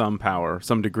have some power,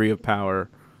 some degree of power,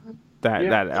 Yeah,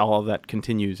 that all of that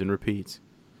continues and repeats.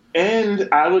 and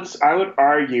I would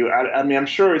argue. I mean, I'm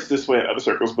sure it's this way in other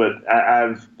circles, but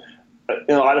I've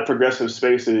in a lot of progressive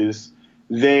spaces,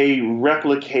 they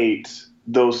replicate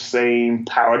those same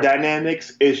power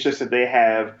dynamics. It's just that they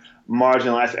have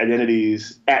marginalized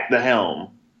identities at the helm.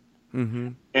 Mm-hmm.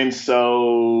 And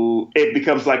so it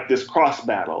becomes like this cross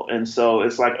battle. And so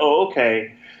it's like, oh,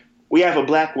 okay, we have a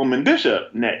black woman bishop.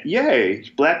 Yay,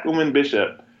 black woman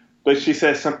bishop. But she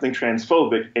says something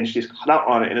transphobic and she's caught out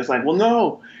on it. And it's like, well,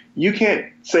 no, you can't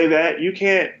say that. You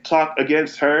can't talk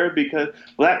against her because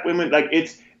black women, like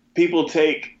people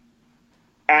take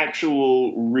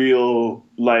actual, real,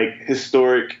 like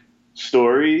historic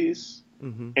stories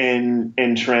Mm-hmm.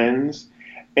 and trends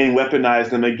and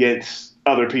weaponize them against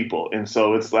other people. And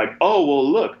so it's like, oh, well,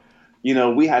 look,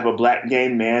 we have a black gay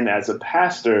man as a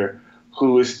pastor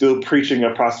who is still preaching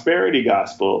a prosperity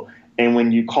gospel. And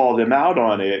when you call them out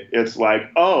on it, it's like,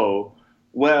 oh,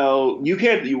 well, you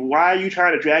can't. Why are you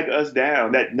trying to drag us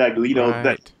down? That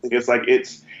Right. it's like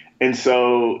and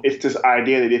so it's this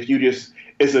idea that if you just,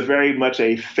 it's a very much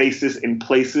a faces and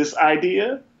places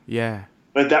idea, Yeah.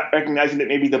 but that recognizing that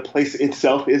maybe the place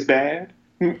itself is bad.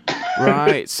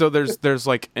 Right. So there's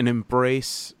like an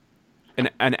embrace,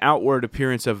 an outward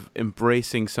appearance of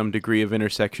embracing some degree of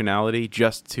intersectionality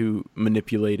just to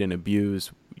manipulate and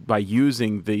abuse by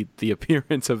using the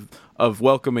appearance of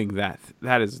welcoming that.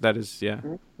 That is yeah.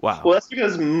 Wow. Well, that's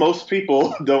because most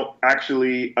people don't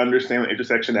actually understand what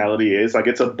intersectionality is. Like,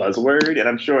 it's a buzzword, and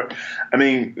I'm sure, I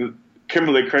mean,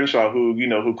 Kimberly Crenshaw,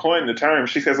 who coined the term,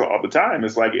 she says it all the time.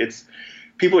 It's like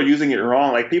people are using it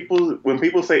wrong. Like when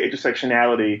people say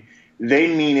intersectionality,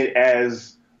 they mean it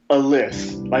as, a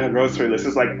list, like a grocery list.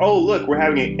 It's like, oh, look, we're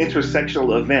having an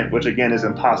intersectional event, which again is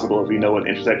impossible if you know what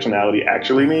intersectionality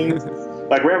actually means.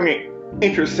 Like, we're having an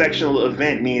intersectional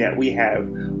event, meaning that we have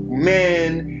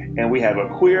men and we have a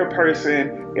queer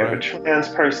person, we have a trans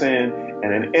person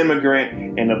and an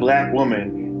immigrant and a black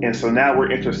woman. And so now we're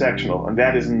intersectional, and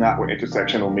that is not what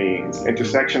intersectional means.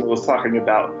 Intersectional is talking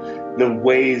about the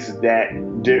ways that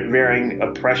varying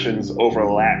oppressions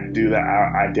overlap due to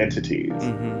our identities.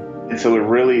 And so it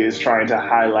really is trying to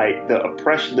highlight the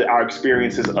oppression, our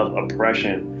experiences of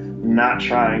oppression, not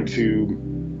trying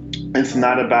to, it's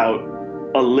not about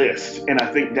a list. And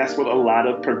I think that's what a lot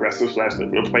of progressive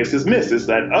 / places miss, is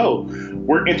that, oh,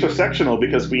 we're intersectional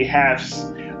because we have,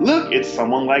 look, it's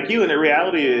someone like you. And the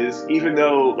reality is, even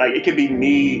though like it could be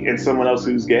me and someone else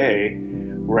who's gay,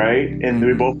 right? And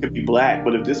we both could be black,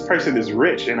 but if this person is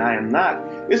rich and I am not,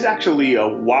 it's actually a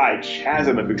wide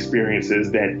chasm of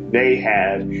experiences that they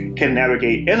have, can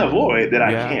navigate and avoid that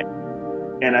I can't.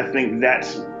 And I think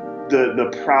that's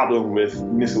the problem with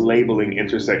mislabeling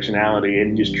intersectionality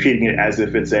and just treating it as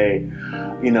if it's a,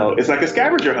 you know, it's like a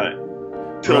scavenger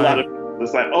hunt to a lot of people.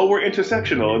 It's like, oh, we're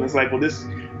intersectional. And it's like, well,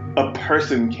 a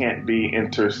person can't be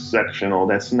intersectional.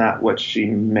 That's not what she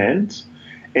meant.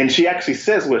 And she actually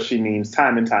says what she means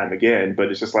time and time again,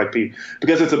 but it's just like,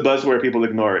 because it's a buzzword, people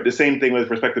ignore it. The same thing with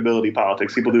respectability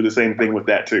politics. People do the same thing with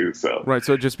that too. So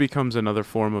so it just becomes another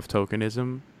form of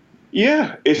tokenism.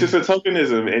 Yeah, it's just a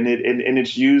tokenism, and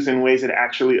it's used in ways that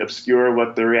actually obscure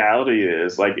what the reality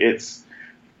is. Like,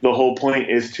 the whole point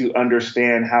is to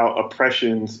understand how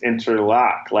oppressions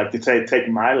interlock. Like, to take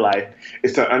my life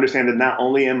is to understand that not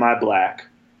only am I black,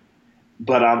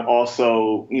 but I'm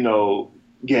also, you know,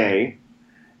 gay.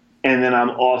 And then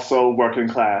I'm also working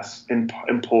class and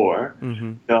poor.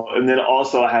 You know, and then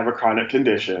also I have a chronic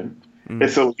condition. And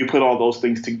so you put all those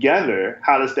things together,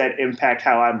 how does that impact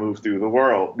how I move through the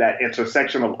world? That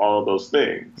intersection of all of those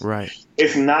things. Right.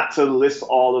 It's not to list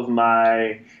all of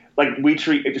my, like, we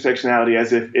treat intersectionality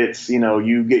as if it's, you know,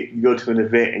 you go to an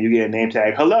event and you get a name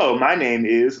tag. Hello, my name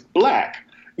is Black.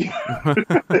 You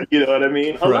know what I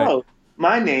mean? Hello,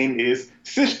 my name is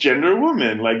cisgender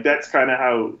woman. Like, that's kind of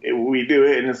how we do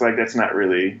it. And it's like, that's not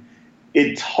really,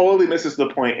 it totally misses the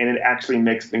point, and it actually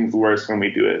makes things worse when we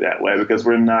do it that way, because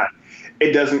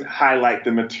it doesn't highlight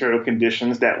the material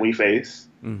conditions that we face.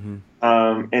 And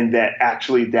that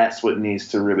actually that's what needs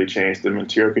to really change, the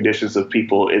material conditions of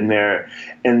people in their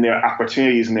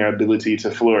opportunities and their ability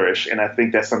to flourish. And I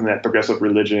think that's something that progressive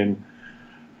religion,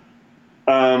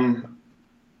 I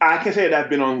can say that I've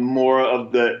been on more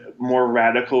of the more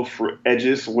radical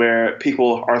edges where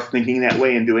people are thinking that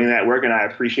way and doing that work, and I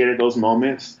appreciated those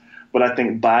moments. But I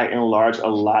think by and large, a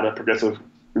lot of progressive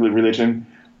religion,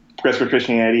 progressive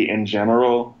Christianity in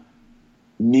general,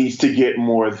 needs to get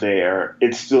more there.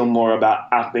 It's still more about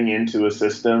opting into a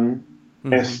system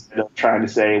instead of trying to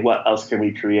say, what else can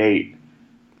we create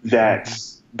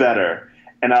that's better?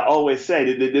 And I always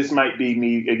say that this might be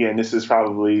me, again, this is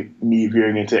probably me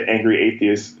veering into angry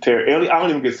atheist territory. I don't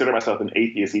even consider myself an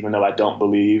atheist, even though I don't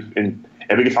believe, and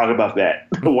we can talk about that,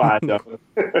 why I don't.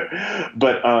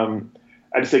 But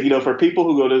I just say, you know, for people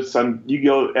who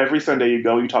go every Sunday,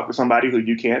 you talk to somebody who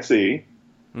you can't see,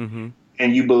 and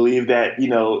you believe that, you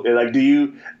know, like,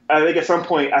 I think at some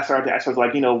point I started to ask myself,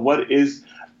 like, you know, what is,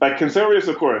 like, conservatives,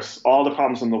 of course, all the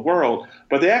problems in the world,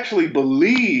 but they actually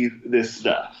believe this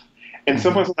stuff. And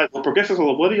someone's like, well, progressives,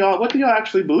 well, what do y'all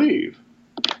actually believe?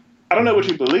 I don't know what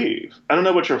you believe. I don't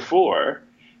know what you're for.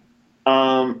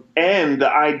 And the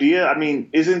idea, I mean,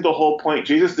 isn't the whole point,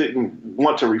 Jesus didn't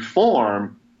want to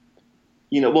reform.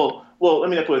 You know, well, let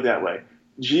me not put it that way.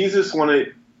 Jesus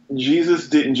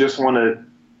didn't just want to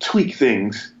tweak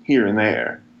things here and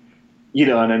there. You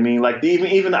know what I mean? Like,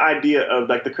 even the idea of,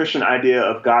 like, the Christian idea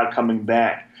of God coming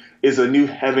back is a new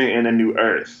heaven and a new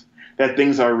earth, that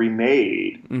things are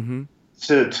remade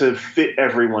to fit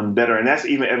everyone better. And that's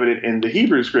even evident in the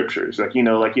Hebrew scriptures. Like, you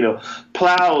know,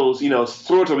 plows, you know,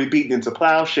 swords will be beaten into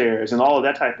plowshares and all of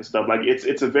that type of stuff. Like,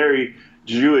 it's a very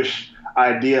Jewish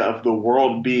idea of the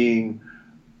world being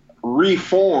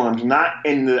reformed, not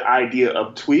in the idea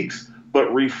of tweaks,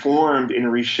 but reformed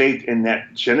and reshaped in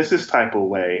that Genesis type of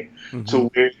way. So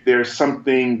where there's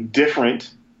something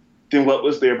different than what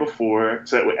was there before,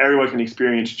 so that everyone can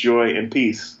experience joy and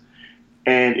peace.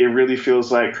 And it really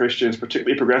feels like Christians,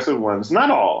 particularly progressive ones,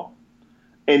 not all,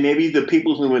 and maybe the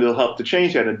people who will help to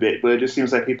change that a bit, but it just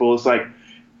seems like people, it's like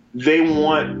they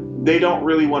don't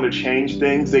really want to change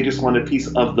things. They just want a piece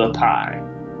of the pie.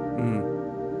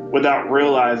 without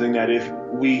realizing that if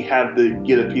we have the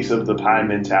get a piece of the pie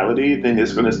mentality, then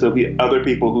there's going to still be other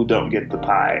people who don't get the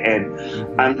pie.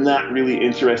 And I'm not really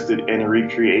interested in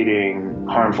recreating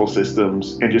harmful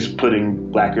systems and just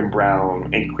putting black and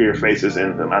brown and queer faces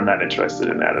in them. I'm not interested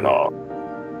in that at all.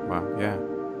 Wow, yeah.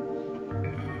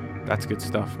 That's good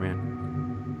stuff,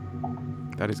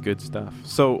 man. That is good stuff.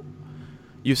 So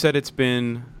you said it's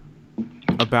been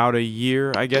about a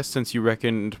year, I guess, since you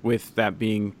reckoned with that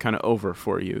being kind of over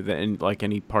for you, and like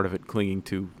any part of it clinging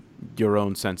to your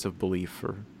own sense of belief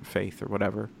or faith or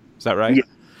whatever. Is that right? Yeah.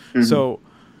 Mm-hmm. So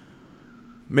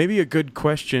maybe a good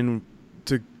question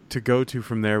to go to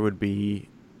from there would be,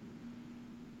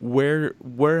 where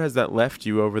has that left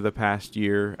you over the past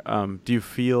year? Do you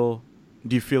feel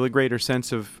a greater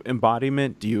sense of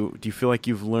embodiment? Do you feel like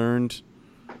you've learned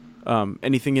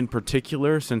anything in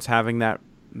particular since having that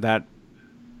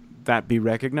be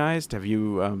recognized? Have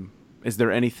you is there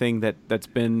anything that's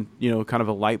been, kind of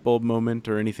a light bulb moment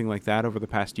or anything like that over the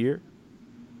past year?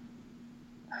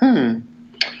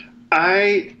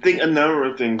 I think a number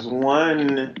of things.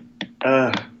 One,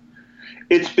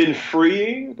 it's been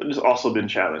freeing, but it's also been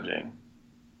challenging.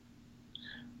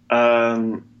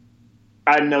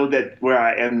 I know that where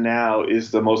I am now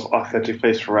is the most authentic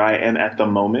place where I am at the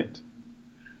moment,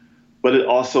 but it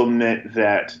also meant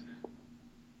that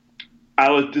I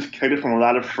was disconnected from a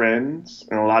lot of friends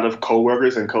and a lot of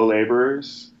coworkers and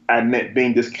co-laborers. I meant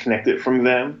being disconnected from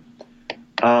them.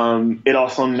 It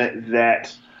also meant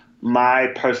that my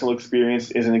personal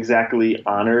experience isn't exactly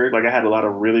honored. Like, I had a lot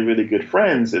of really, really good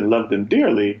friends and loved them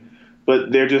dearly,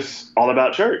 but they're just all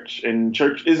about church and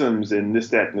church isms and this,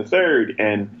 that, and the third.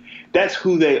 And that's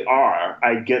who they are.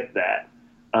 I get that.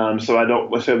 So I don't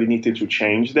necessarily need to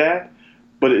change that.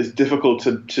 But it's difficult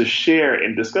to share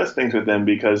and discuss things with them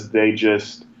because they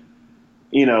just,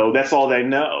 that's all they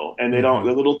know. And they don't,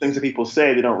 the little things that people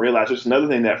say, they don't realize. There's another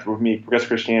thing that for me, progressive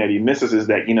Christianity misses is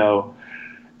that,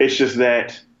 it's just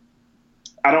that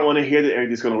I don't want to hear that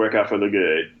everything's going to work out for the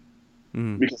good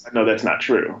because I know that's not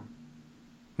true.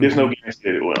 There's no guarantee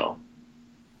that it will.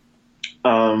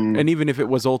 And even if it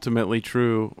was ultimately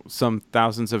true some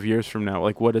thousands of years from now,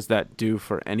 like, what does that do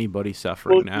for anybody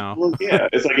suffering now? Well, yeah,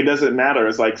 it's like, it doesn't matter.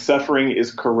 It's like suffering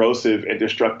is corrosive and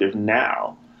destructive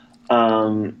now.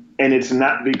 And it's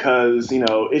not because,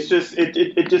 it's just,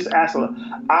 it just asks,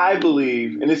 I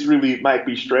believe, and this really might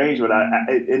be strange, but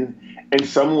in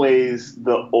some ways,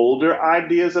 the older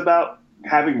ideas about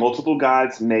having multiple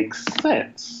gods makes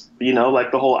sense.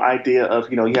 Like the whole idea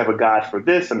of, you have a God for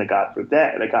this and a God for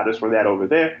that and a God is for that over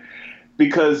there,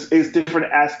 because it's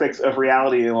different aspects of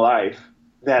reality in life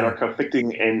that are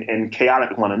conflicting and chaotic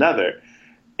with one another.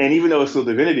 And even though it's still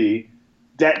divinity,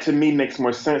 that to me makes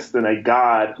more sense than a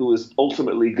God who is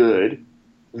ultimately good,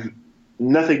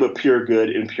 nothing but pure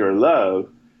good and pure love.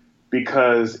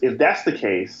 Because if that's the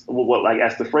case,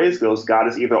 as the phrase goes, God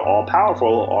is either all powerful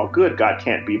or all good. God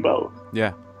can't be both.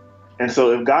 Yeah. And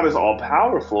so if God is all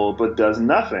powerful but does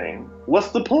nothing, what's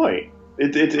the point?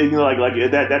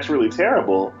 That's really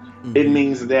terrible. Mm-hmm. It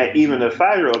means that even a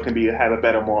 5-year-old can have a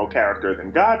better moral character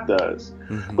than God does.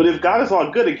 Mm-hmm. But if God is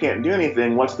all good and can't do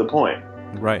anything, what's the point?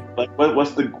 Right. Like,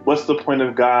 what's the point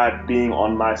of God being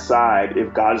on my side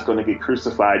if God is going to get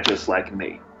crucified just like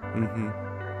me? Mm-hmm.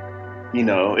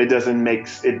 It doesn't make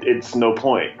it's no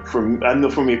point. For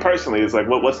me personally, it's like,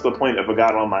 what's the point of a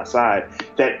God on my side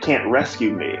that can't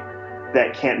rescue me,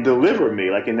 that can't deliver me,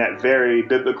 like in that very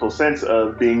biblical sense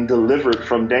of being delivered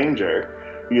from danger,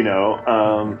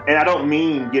 And I don't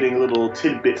mean getting little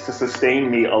tidbits to sustain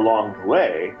me along the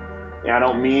way. And I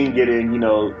don't mean getting,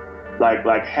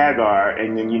 like Hagar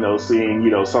and then,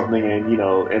 seeing, something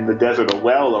in the desert, a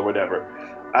well or whatever.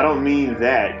 I don't mean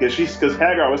that because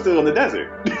Hagar was still in the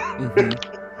desert.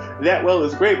 Mm-hmm. That well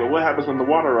is great, but what happens when the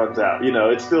water runs out?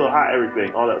 It's still hot,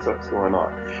 everything, all that stuff's going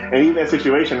on. And even that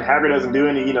situation, Hagar doesn't do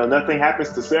any, nothing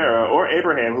happens to Sarah or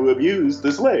Abraham, who abused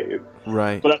the slave.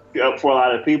 Right. But for a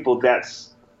lot of people,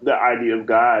 that's the idea of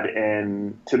God.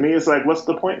 And to me, it's like, what's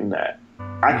the point in that?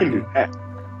 I can do that.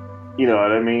 You know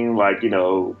what I mean? Like,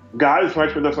 God is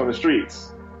much with us on the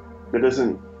streets. That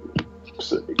doesn't...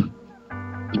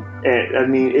 And I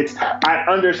mean, I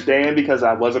understand because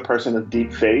I was a person of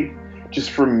deep faith.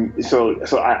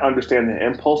 So I understand the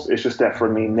impulse. It's just that for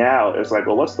me now, it's like,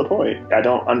 well, what's the point? I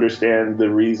don't understand the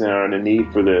reason or the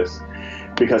need for this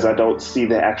because I don't see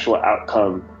the actual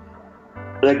outcome.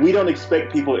 Like, we don't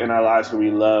expect people in our lives who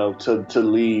we love to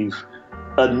leave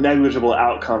a negligible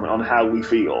outcome on how we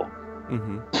feel.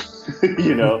 Mm-hmm.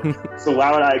 So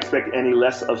why would I expect any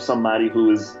less of somebody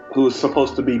who is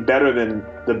supposed to be better than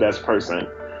the best person?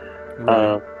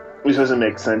 Right. which doesn't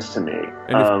make sense to me.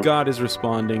 And if God is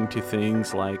responding to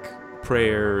things like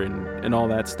prayer and all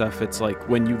that stuff, it's like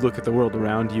when you look at the world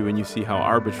around you and you see how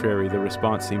arbitrary the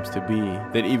response seems to be,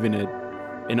 that even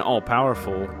an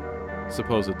all-powerful,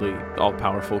 supposedly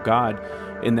all-powerful God,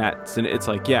 in that, it's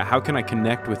like, yeah, how can I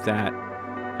connect with that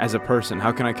as a person?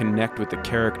 How can I connect with the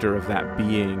character of that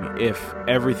being if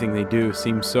everything they do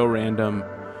seems so random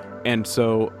and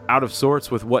so out of sorts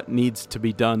with what needs to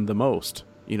be done the most?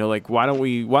 You know, like, why don't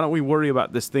we worry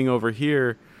about this thing over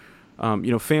here?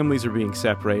 You know, families are being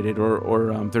separated,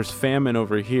 or there's famine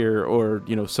over here, or,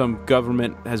 you know, some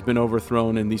government has been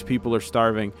overthrown and these people are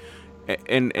starving,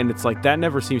 and it's like that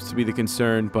never seems to be the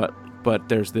concern. But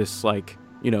there's this, like,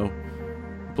 you know,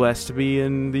 blessed to be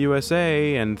in the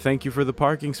USA and thank you for the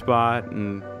parking spot,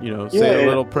 and, you know, say a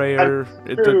little prayer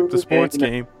at the sports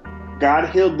game. God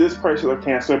healed this person of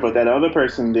cancer, but that other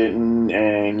person didn't,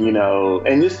 and, you know,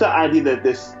 and just the idea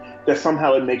that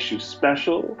somehow it makes you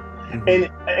special,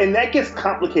 and that gets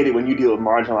complicated when you deal with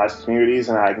marginalized communities,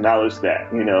 and I acknowledge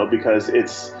that, you know, because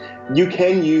you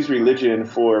can use religion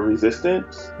for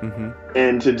resistance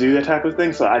and to do that type of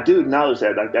thing. So I do acknowledge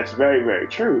that, like, that's very, very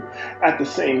true. At the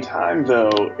same time,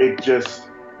 though,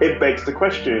 it begs the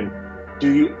question: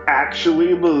 do you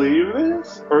actually believe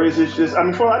this? Or is it just, I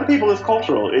mean, for a lot of people, it's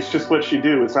cultural. It's just what you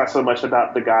do. It's not so much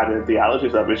about the God and the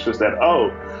theologies of it. It's just that, oh,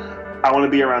 I want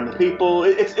to be around the people.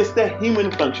 It's the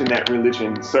human function that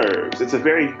religion serves. It's a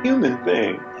very human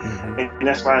thing. And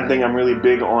that's why I think I'm really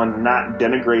big on not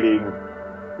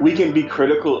denigrating. We can be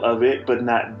critical of it, but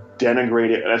not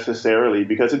denigrate it necessarily,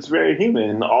 because it's very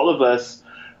human. All of us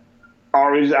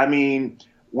are, I mean,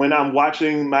 when I'm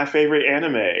watching my favorite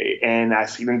anime and I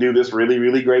see them do this really,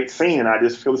 really great scene, and I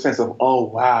just feel the sense of, oh,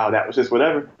 wow, that was just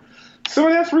whatever. So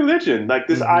that's religion. Like,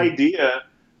 this idea,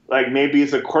 like, maybe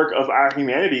it's a quirk of our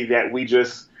humanity that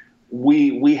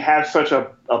we have such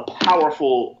a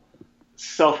powerful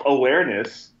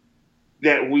self-awareness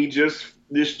that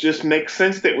this just makes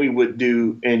sense that we would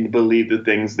do and believe the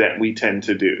things that we tend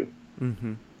to do.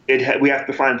 We have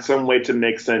to find some way to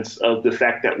make sense of the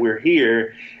fact that we're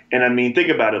here. And I mean, think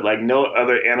about it. Like, no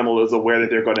other animal is aware that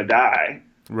they're going to die.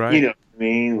 Right. You know what I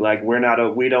mean? Like, we're not,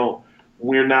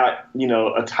 you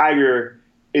know, a tiger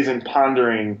isn't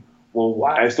pondering, well,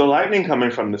 why is the lightning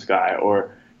coming from the sky?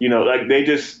 Or, you know, like,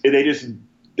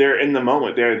 they're in the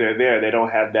moment. They're there. They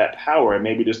don't have that power. And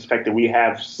maybe just the fact that we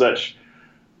have such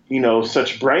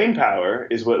brain power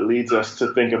is what leads us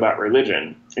to think about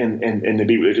religion and to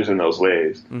be religious in those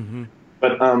ways.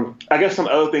 But I guess some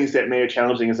other things that may be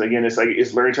challenging is, again,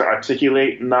 it's learning to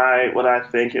articulate what I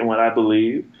think and what I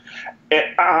believe. And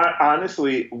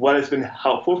honestly, what has been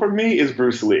helpful for me is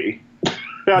Bruce Lee.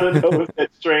 I don't know if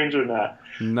that's strange or not.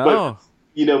 No. But,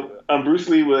 you know, Bruce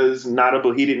Lee was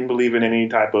he didn't believe in any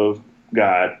type of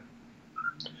God.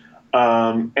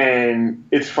 And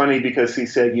it's funny because he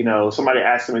said, you know, somebody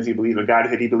asked him, does he believe in God? He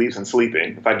said he believes in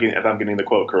sleeping, if I'm getting the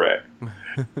quote correct.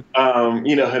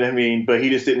 You know what I mean? But he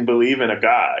just didn't believe in a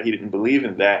God. He didn't believe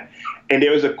in that. And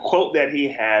there was a quote that he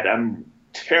had, I'm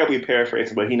terribly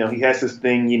paraphrasing, but, you know, he has this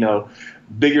thing, you know,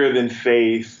 bigger than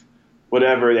faith,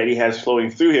 whatever, that he has flowing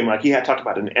through him. Like, he had talked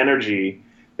about an energy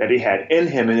that he had in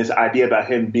him, and his idea about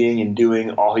him being and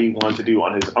doing all he wanted to do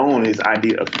on his own, his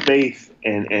idea of faith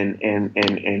and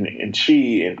chi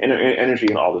and energy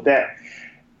and all of that.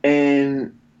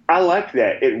 And I like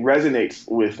that. It resonates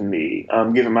with me,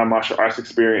 given my martial arts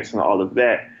experience and all of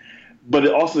that. But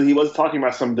he was talking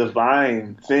about some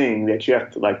divine thing that you have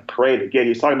to, like, pray to get. He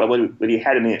was talking about what he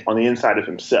had on the inside of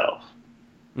himself.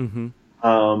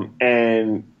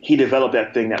 And he developed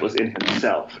that thing that was in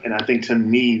himself. And I think, to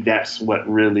me, that's what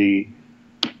really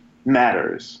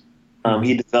matters.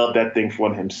 He developed that thing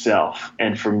for himself.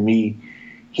 And for me,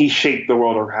 he shaped the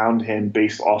world around him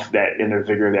based off that inner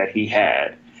vigor that he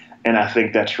had. And I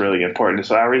think that's really important.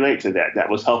 So I relate to that. That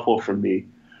was helpful for me.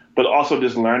 But also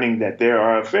just learning that there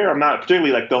are a fair amount,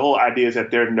 particularly, like, the whole idea is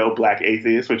that there are no black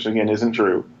atheists, which, again, isn't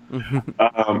true.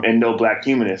 And no black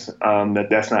humanists,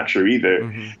 that's not true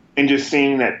either. And just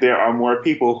seeing that there are more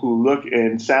people who look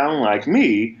and sound like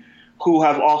me who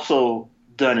have also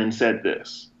done and said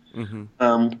this.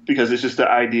 Because it's just the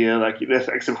idea, like, that's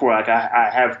except for, like, I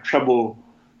have trouble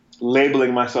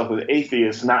labeling myself as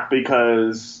atheist, not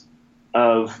because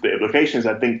of the implications.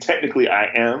 I think technically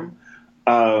I am,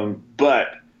 but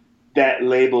that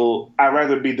label, I'd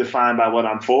rather be defined by what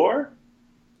I'm for.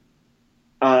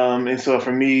 And so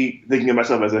for me, thinking of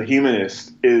myself as a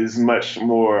humanist is much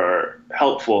more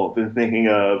helpful than thinking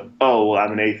of, oh, well,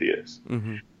 I'm an atheist.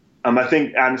 I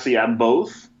think, honestly, I'm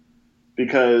both,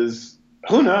 because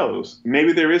who knows?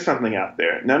 Maybe there is something out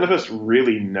there. None of us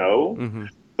really know.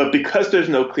 But because there's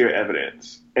no clear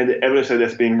evidence, and the evidence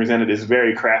that's being presented is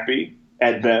very crappy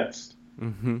at best,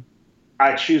 Mm-hmm.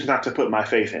 I choose not to put my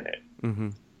faith in it. Mm-hmm.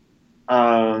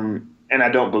 And I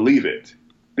don't believe it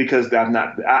because I'm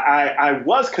not. I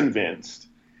was convinced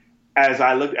as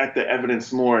I looked at the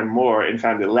evidence more and more and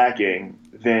found it lacking.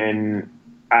 Then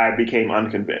I became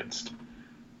unconvinced.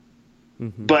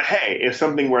 Mm-hmm. But hey, if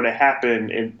something were to happen,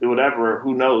 if whatever,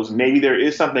 who knows? Maybe there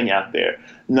is something out there.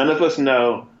 None of us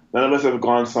know. None of us have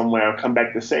gone somewhere or come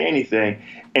back to say anything.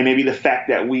 And maybe the fact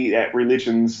that that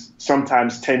religions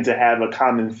sometimes tend to have a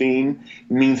common theme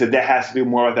means that has to do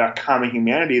more with our common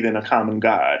humanity than a common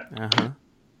God. Uh-huh.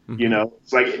 Mm-hmm. You know,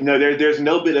 it's like no, there's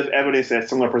no bit of evidence that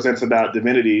someone presents about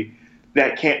divinity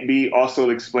that can't be also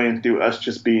explained through us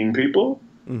just being people.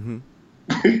 Mm-hmm.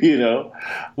 You know,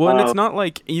 Well, and it's not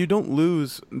like you don't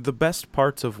lose the best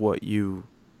parts of what you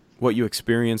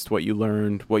experienced, what you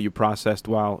learned, what you processed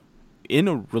while in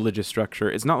a religious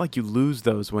structure. It's not like you lose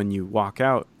those when you walk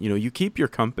out. You know, you keep your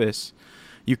compass,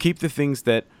 you keep the things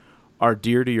that are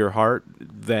dear to your heart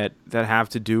that have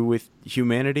to do with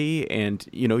humanity, and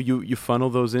you know, you funnel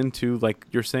those into, like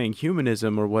you're saying,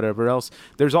 humanism or whatever else.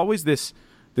 There's always this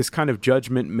kind of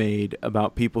judgment made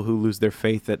about people who lose their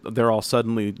faith, that they're all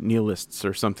suddenly nihilists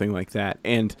or something like that.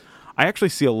 And I actually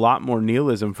see a lot more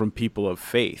nihilism from people of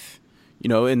faith, you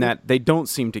know, in that they don't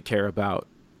seem to care about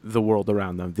the world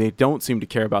around them. They don't seem to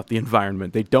care about the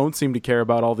environment. They don't seem to care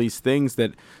about all these things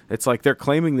that it's like they're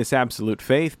claiming this absolute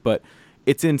faith, but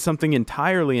it's in something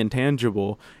entirely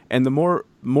intangible. And the more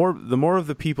of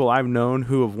the people I've known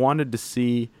who have wanted to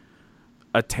see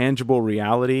a tangible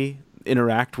reality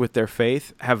interact with their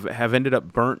faith have ended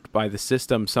up burnt by the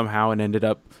system somehow and ended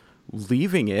up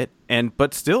leaving it,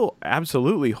 but still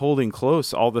absolutely holding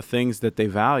close all the things that they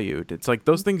valued. It's like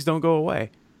those things don't go away.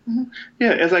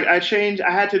 Yeah, it's like I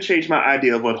had to change my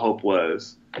idea of what hope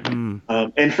was.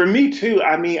 And for me too,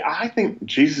 I mean, I think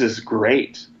Jesus is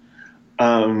great.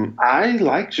 I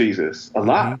like Jesus a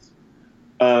lot.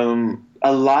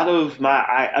 A lot of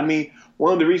I mean,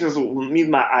 one of the reasons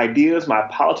my ideas, my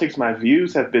politics, my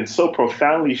views have been so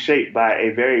profoundly shaped by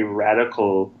a very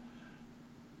radical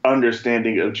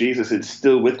understanding of Jesus. It's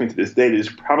still with me to this day. It's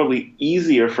probably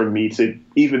easier for me to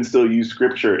even still use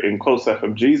scripture and quote stuff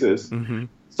from Jesus to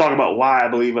talk about why I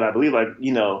believe what I believe, like,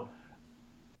 you know,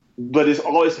 but it's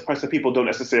always the parts that people don't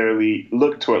necessarily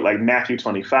look toward, like Matthew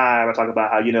 25. I talk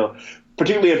about how, you know,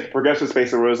 particularly in progressive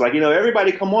space where it's like, you know,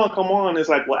 everybody come on. It's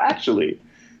like, well, actually,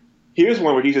 here's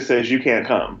one where Jesus says you can't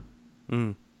come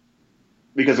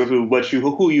because of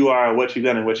who you are, what you've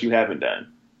done, and what you haven't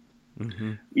done.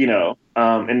 You know,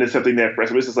 and there's something that for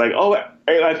us, it's like, oh,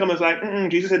 everybody come. It's like,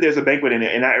 Jesus said there's a banquet in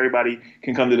it, and not everybody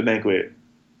can come to the banquet.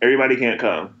 Everybody can't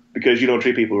come because you don't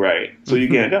treat people right, so you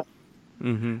can't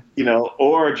come. You know,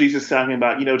 or Jesus talking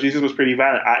about, you know, Jesus was pretty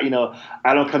violent.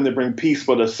 I don't come to bring peace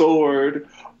but a sword.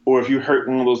 Or if you hurt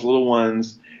one of those little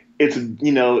ones, it's,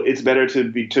 you know, it's better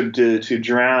to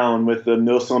drown with the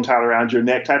millstone tied around your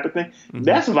neck type of thing.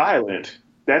 That's violent.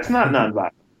 That's not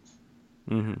nonviolent.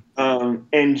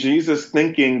 And Jesus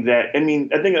thinking that, I mean,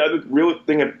 I think another real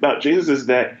thing about Jesus is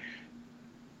that,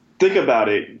 think about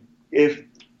it. If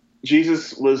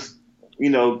Jesus was,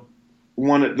 you know,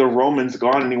 wanted the Romans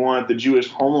gone and he wanted the Jewish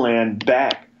homeland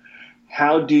back,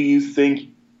 how do you think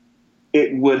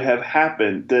it would have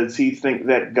happened? Does he think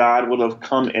that God would have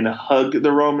come and hugged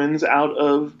the Romans out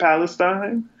of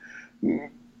Palestine?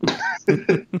 You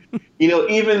know,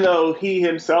 even though he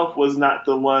himself was not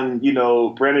the one, you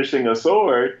know, brandishing a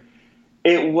sword,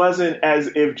 it wasn't as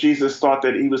if Jesus thought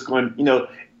that he was going, you know,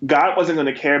 God wasn't going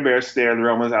to Care Bear stare the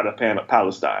Romans out of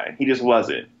Palestine. He just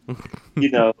wasn't, you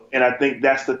know, and I think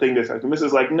that's the thing that's like, this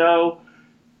is like, no,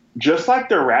 just like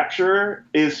the rapture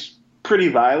is pretty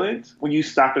violent when you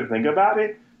stop and think about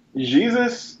it,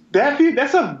 Jesus,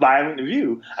 that's a violent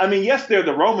view. I mean, yes, they're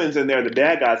the Romans and they're the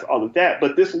bad guys, all of that,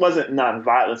 but this wasn't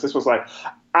non-violence. This was like,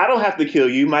 I don't have to kill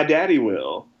you, my daddy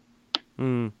will.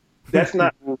 That's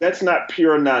not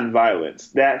pure non-violence.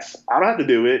 That's, I don't have to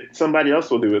do it. Somebody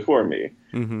else will do it for me.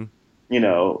 You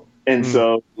know, and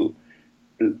so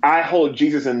I hold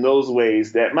Jesus in those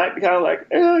ways that might be kind of like,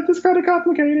 this kind of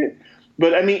complicated.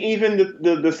 But I mean, even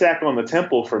the sack on the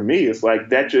temple for me is like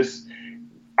that. Just,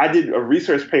 I did a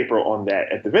research paper on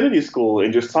that at Divinity School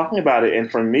and just talking about it.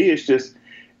 And for me, it's just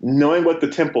knowing what the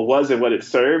temple was and what it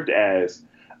served as,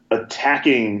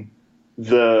 attacking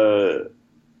the,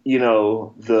 you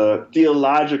know, the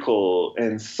theological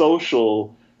and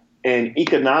social and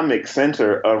economic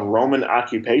center of Roman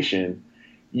occupation.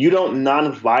 You don't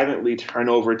non-violently turn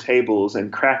over tables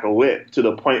and crack a whip to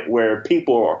the point where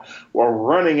people are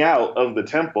running out of the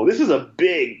temple. This is a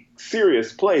big,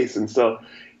 serious place. And so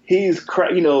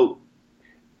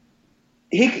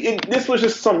this was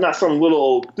just not some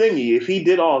little thingy. If he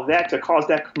did all that to cause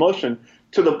that commotion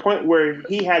to the point where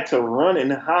he had to run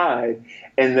and hide,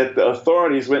 and that the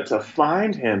authorities went to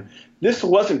find him, this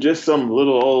wasn't just some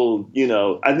little old,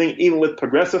 I think even with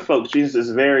progressive folks, Jesus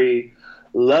is very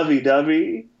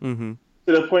lovey-dovey Mm-hmm.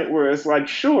 to the point where it's like,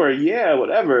 sure, yeah,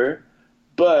 whatever.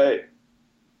 But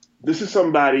this is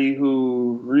somebody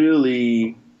who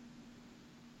really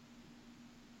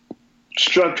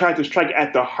tried to strike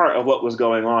at the heart of what was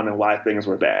going on and why things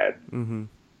were bad. Mm-hmm.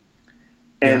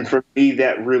 And for me,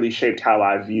 that really shaped how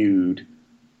I viewed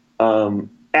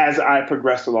as I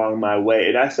progressed along my way.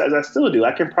 And as I still do.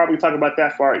 I can probably talk about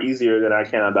that far easier than I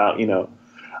can about, a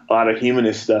lot of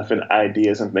humanist stuff and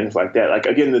ideas and things like that. Like,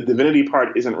 again, the divinity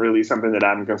part isn't really something that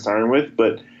I'm concerned with,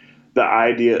 but the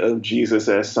idea of Jesus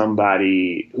as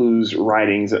somebody whose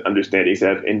writings and understandings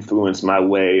have influenced my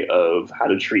way of how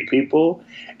to treat people,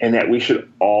 and that we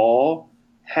should all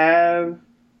have,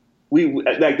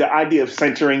 like the idea of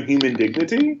centering human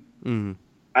dignity. Mm-hmm.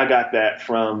 I got that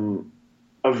from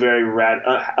a very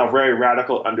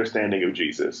radical understanding of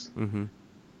Jesus. Mm-hmm.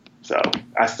 So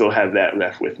I still have that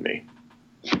left with me.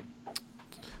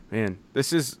 Man,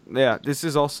 this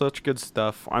is all such good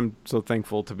stuff. I'm so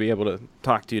thankful to be able to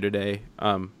talk to you today.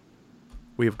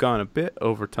 We've gone a bit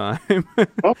over time.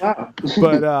 Oh, wow.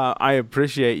 But I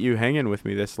appreciate you hanging with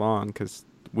me this long, because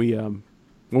when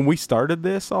we started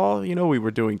this all, we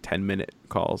were doing 10-minute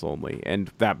calls only,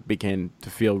 and that began to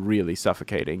feel really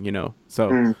suffocating,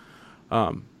 So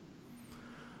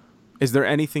is there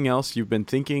anything else you've been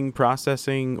thinking,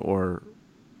 processing, or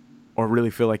really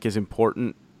feel like is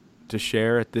important to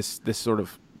share at this sort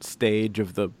of stage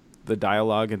of the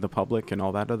dialogue in the public and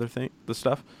all that other the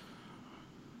stuff?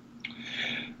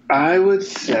 I would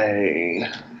say,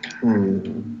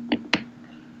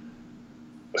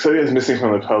 so it's missing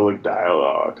from the public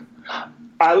dialogue.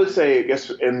 I would say, I guess,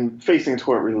 in facing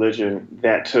toward religion,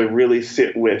 that to really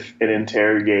sit with and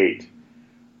interrogate,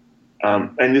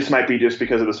 and this might be just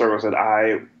because of the circles that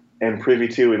I am privy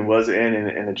to and was in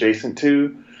and adjacent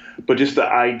to, but just the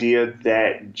idea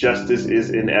that justice is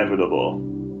inevitable.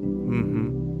 Mm-hmm.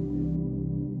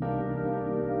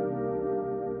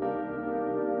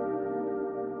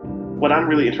 What I'm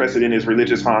really interested in is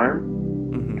religious harm,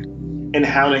 Mm-hmm. and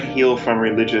how to heal from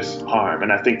religious harm.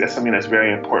 And I think that's something that's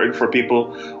very important for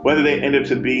people, whether they end up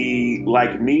to be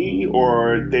like me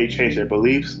or they change their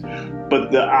beliefs.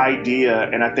 But the idea,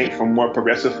 and I think for more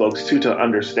progressive folks too, to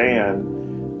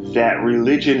understand that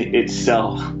religion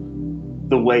itself,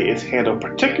 the way it's handled,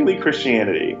 particularly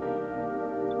Christianity,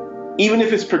 even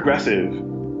if it's progressive,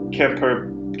 can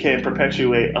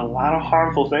perpetuate a lot of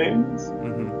harmful things.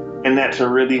 Mm-hmm. And that to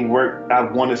really work, I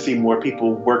want to see more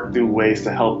people work through ways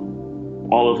to help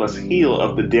all of us heal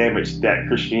of the damage that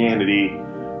Christianity,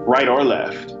 right or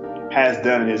left, has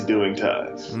done and is doing to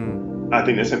us. I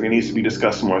think that's something that needs to be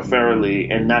discussed more thoroughly,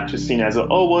 and not just seen as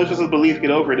it's just a belief,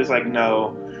 get over it. It's like,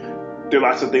 no, there are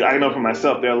lots of things, I know for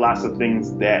myself, there are lots of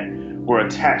things that were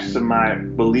attached to my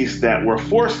beliefs that were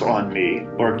forced on me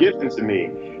or given to me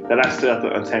that I still have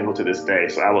to untangle to this day.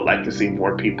 So I would like to see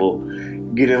more people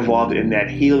get involved in that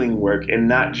healing work, and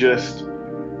not just,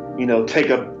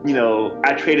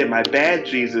 I traded my bad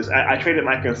Jesus. I traded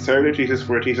my conservative Jesus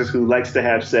for a Jesus who likes to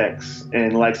have sex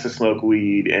and likes to smoke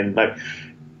weed, and like,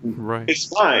 right. It's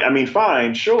fine. I mean,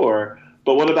 fine, sure.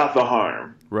 But what about the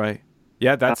harm? Right.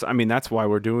 Yeah, that's why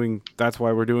we're doing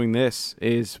this,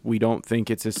 is we don't think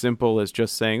it's as simple as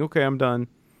just saying, okay, I'm done.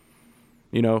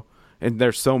 And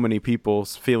there's so many people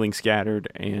feeling scattered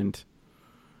and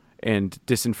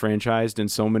disenfranchised in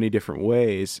so many different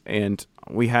ways. And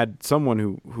we had someone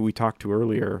who we talked to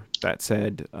earlier that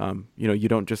said, you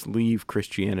don't just leave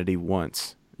Christianity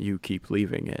once, you keep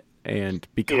leaving it. And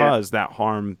because that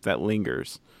harm that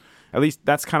lingers, at least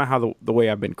that's kind of how the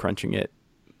way I've been crunching it.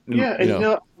 Yeah, and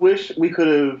I wish we could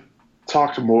have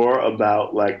talked more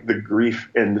about like the grief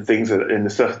and the things that, and the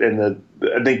stuff, and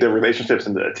I think the relationships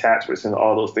and the attachments and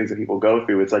all those things that people go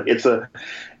through. It's like it's a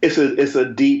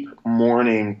deep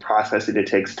mourning process, and it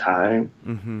takes time.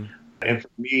 Mm-hmm. And for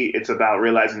me, it's about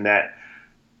realizing that,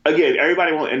 again,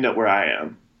 everybody won't end up where I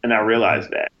am, and I realize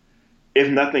that. If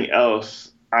nothing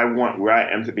else, I want where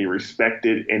I am to be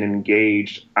respected and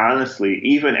engaged honestly,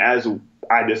 even as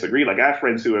I disagree. Like, I have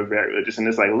friends who are very religious, and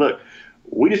it's like, look,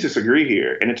 we just disagree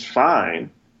here, and it's fine.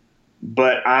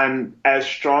 But I'm, as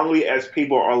strongly as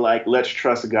people are like, let's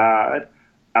trust God,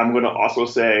 I'm going to also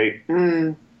say,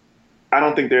 I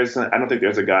don't think there's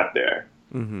a God there.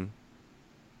 Mm-hmm.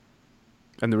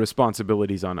 And the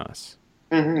responsibility's on us.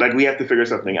 Mm-hmm. Like, we have to figure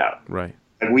something out. Right.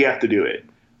 Like, we have to do it.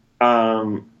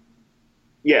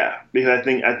 Yeah, because I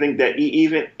think that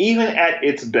even at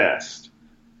its best,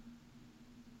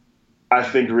 I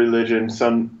think religion,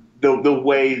 the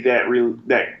way that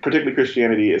that particularly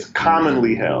Christianity is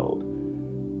commonly held,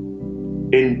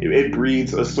 it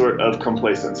breeds a sort of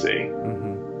complacency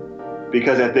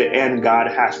because at the end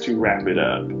God has to wrap it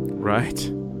up.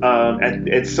 Right.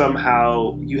 It's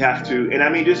somehow you have to, and I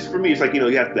mean, just for me, it's like, you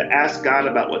have to ask God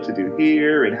about what to do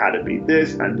here and how to be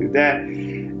this and do that.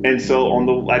 And so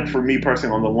like for me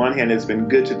personally, on the one hand, it's been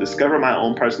good to discover my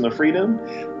own personal freedom.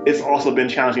 It's also been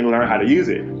challenging to learn how to use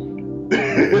it.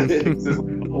 It's just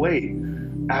like, oh, wait,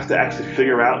 I have to actually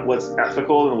figure out what's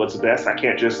ethical and what's best. I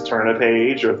can't just turn a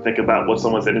page or think about what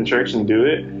someone said in church and do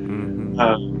it.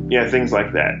 Yeah, things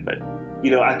like that. But,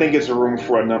 I think it's a room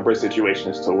for a number of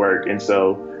situations to work. And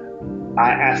so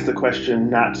I asked the question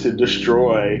not to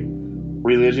destroy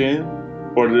religion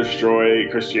or to destroy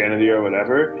Christianity or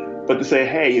whatever, but to say,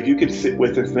 hey, if you could sit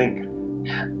with and think,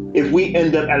 if we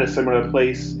end up at a similar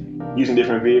place using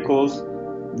different vehicles,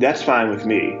 that's fine with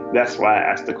me. That's why I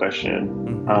asked the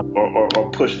question,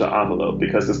 or push the envelope,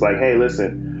 because it's like, hey,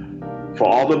 listen, for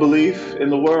all the belief in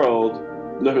the world,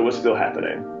 look at what's still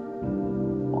happening.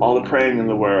 All the praying in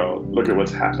the world, look at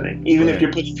what's happening. Even if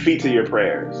you're putting feet to your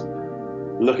prayers,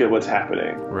 look at what's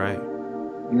happening. Right.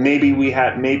 Maybe we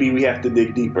have to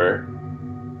dig deeper.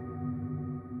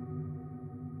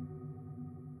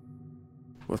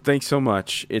 Well, thanks so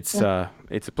much. It's a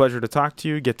pleasure to talk to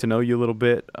you, get to know you a little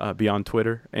bit beyond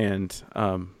Twitter, and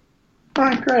all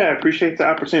right, great. I appreciate the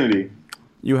opportunity.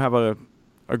 You have a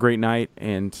great night,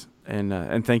 and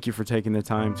thank you for taking the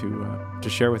time to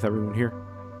share with everyone here.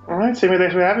 All right, Sammy,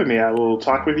 thanks for having me. I will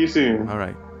talk with you soon. All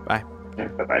right, bye. Yeah,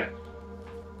 bye-bye.